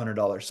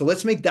 $500. So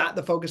let's make that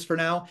the focus for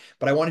now.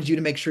 But I wanted you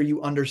to make sure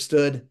you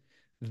understood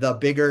the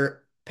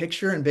bigger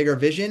picture and bigger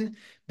vision,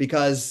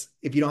 because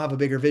if you don't have a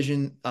bigger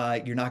vision,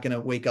 you're not going to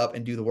wake up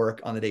and do the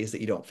work on the days that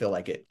you don't feel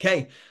like it.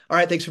 Okay. All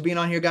right. Thanks for being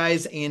on here,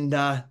 guys. And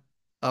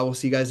we'll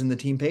see you guys in the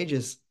team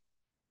pages.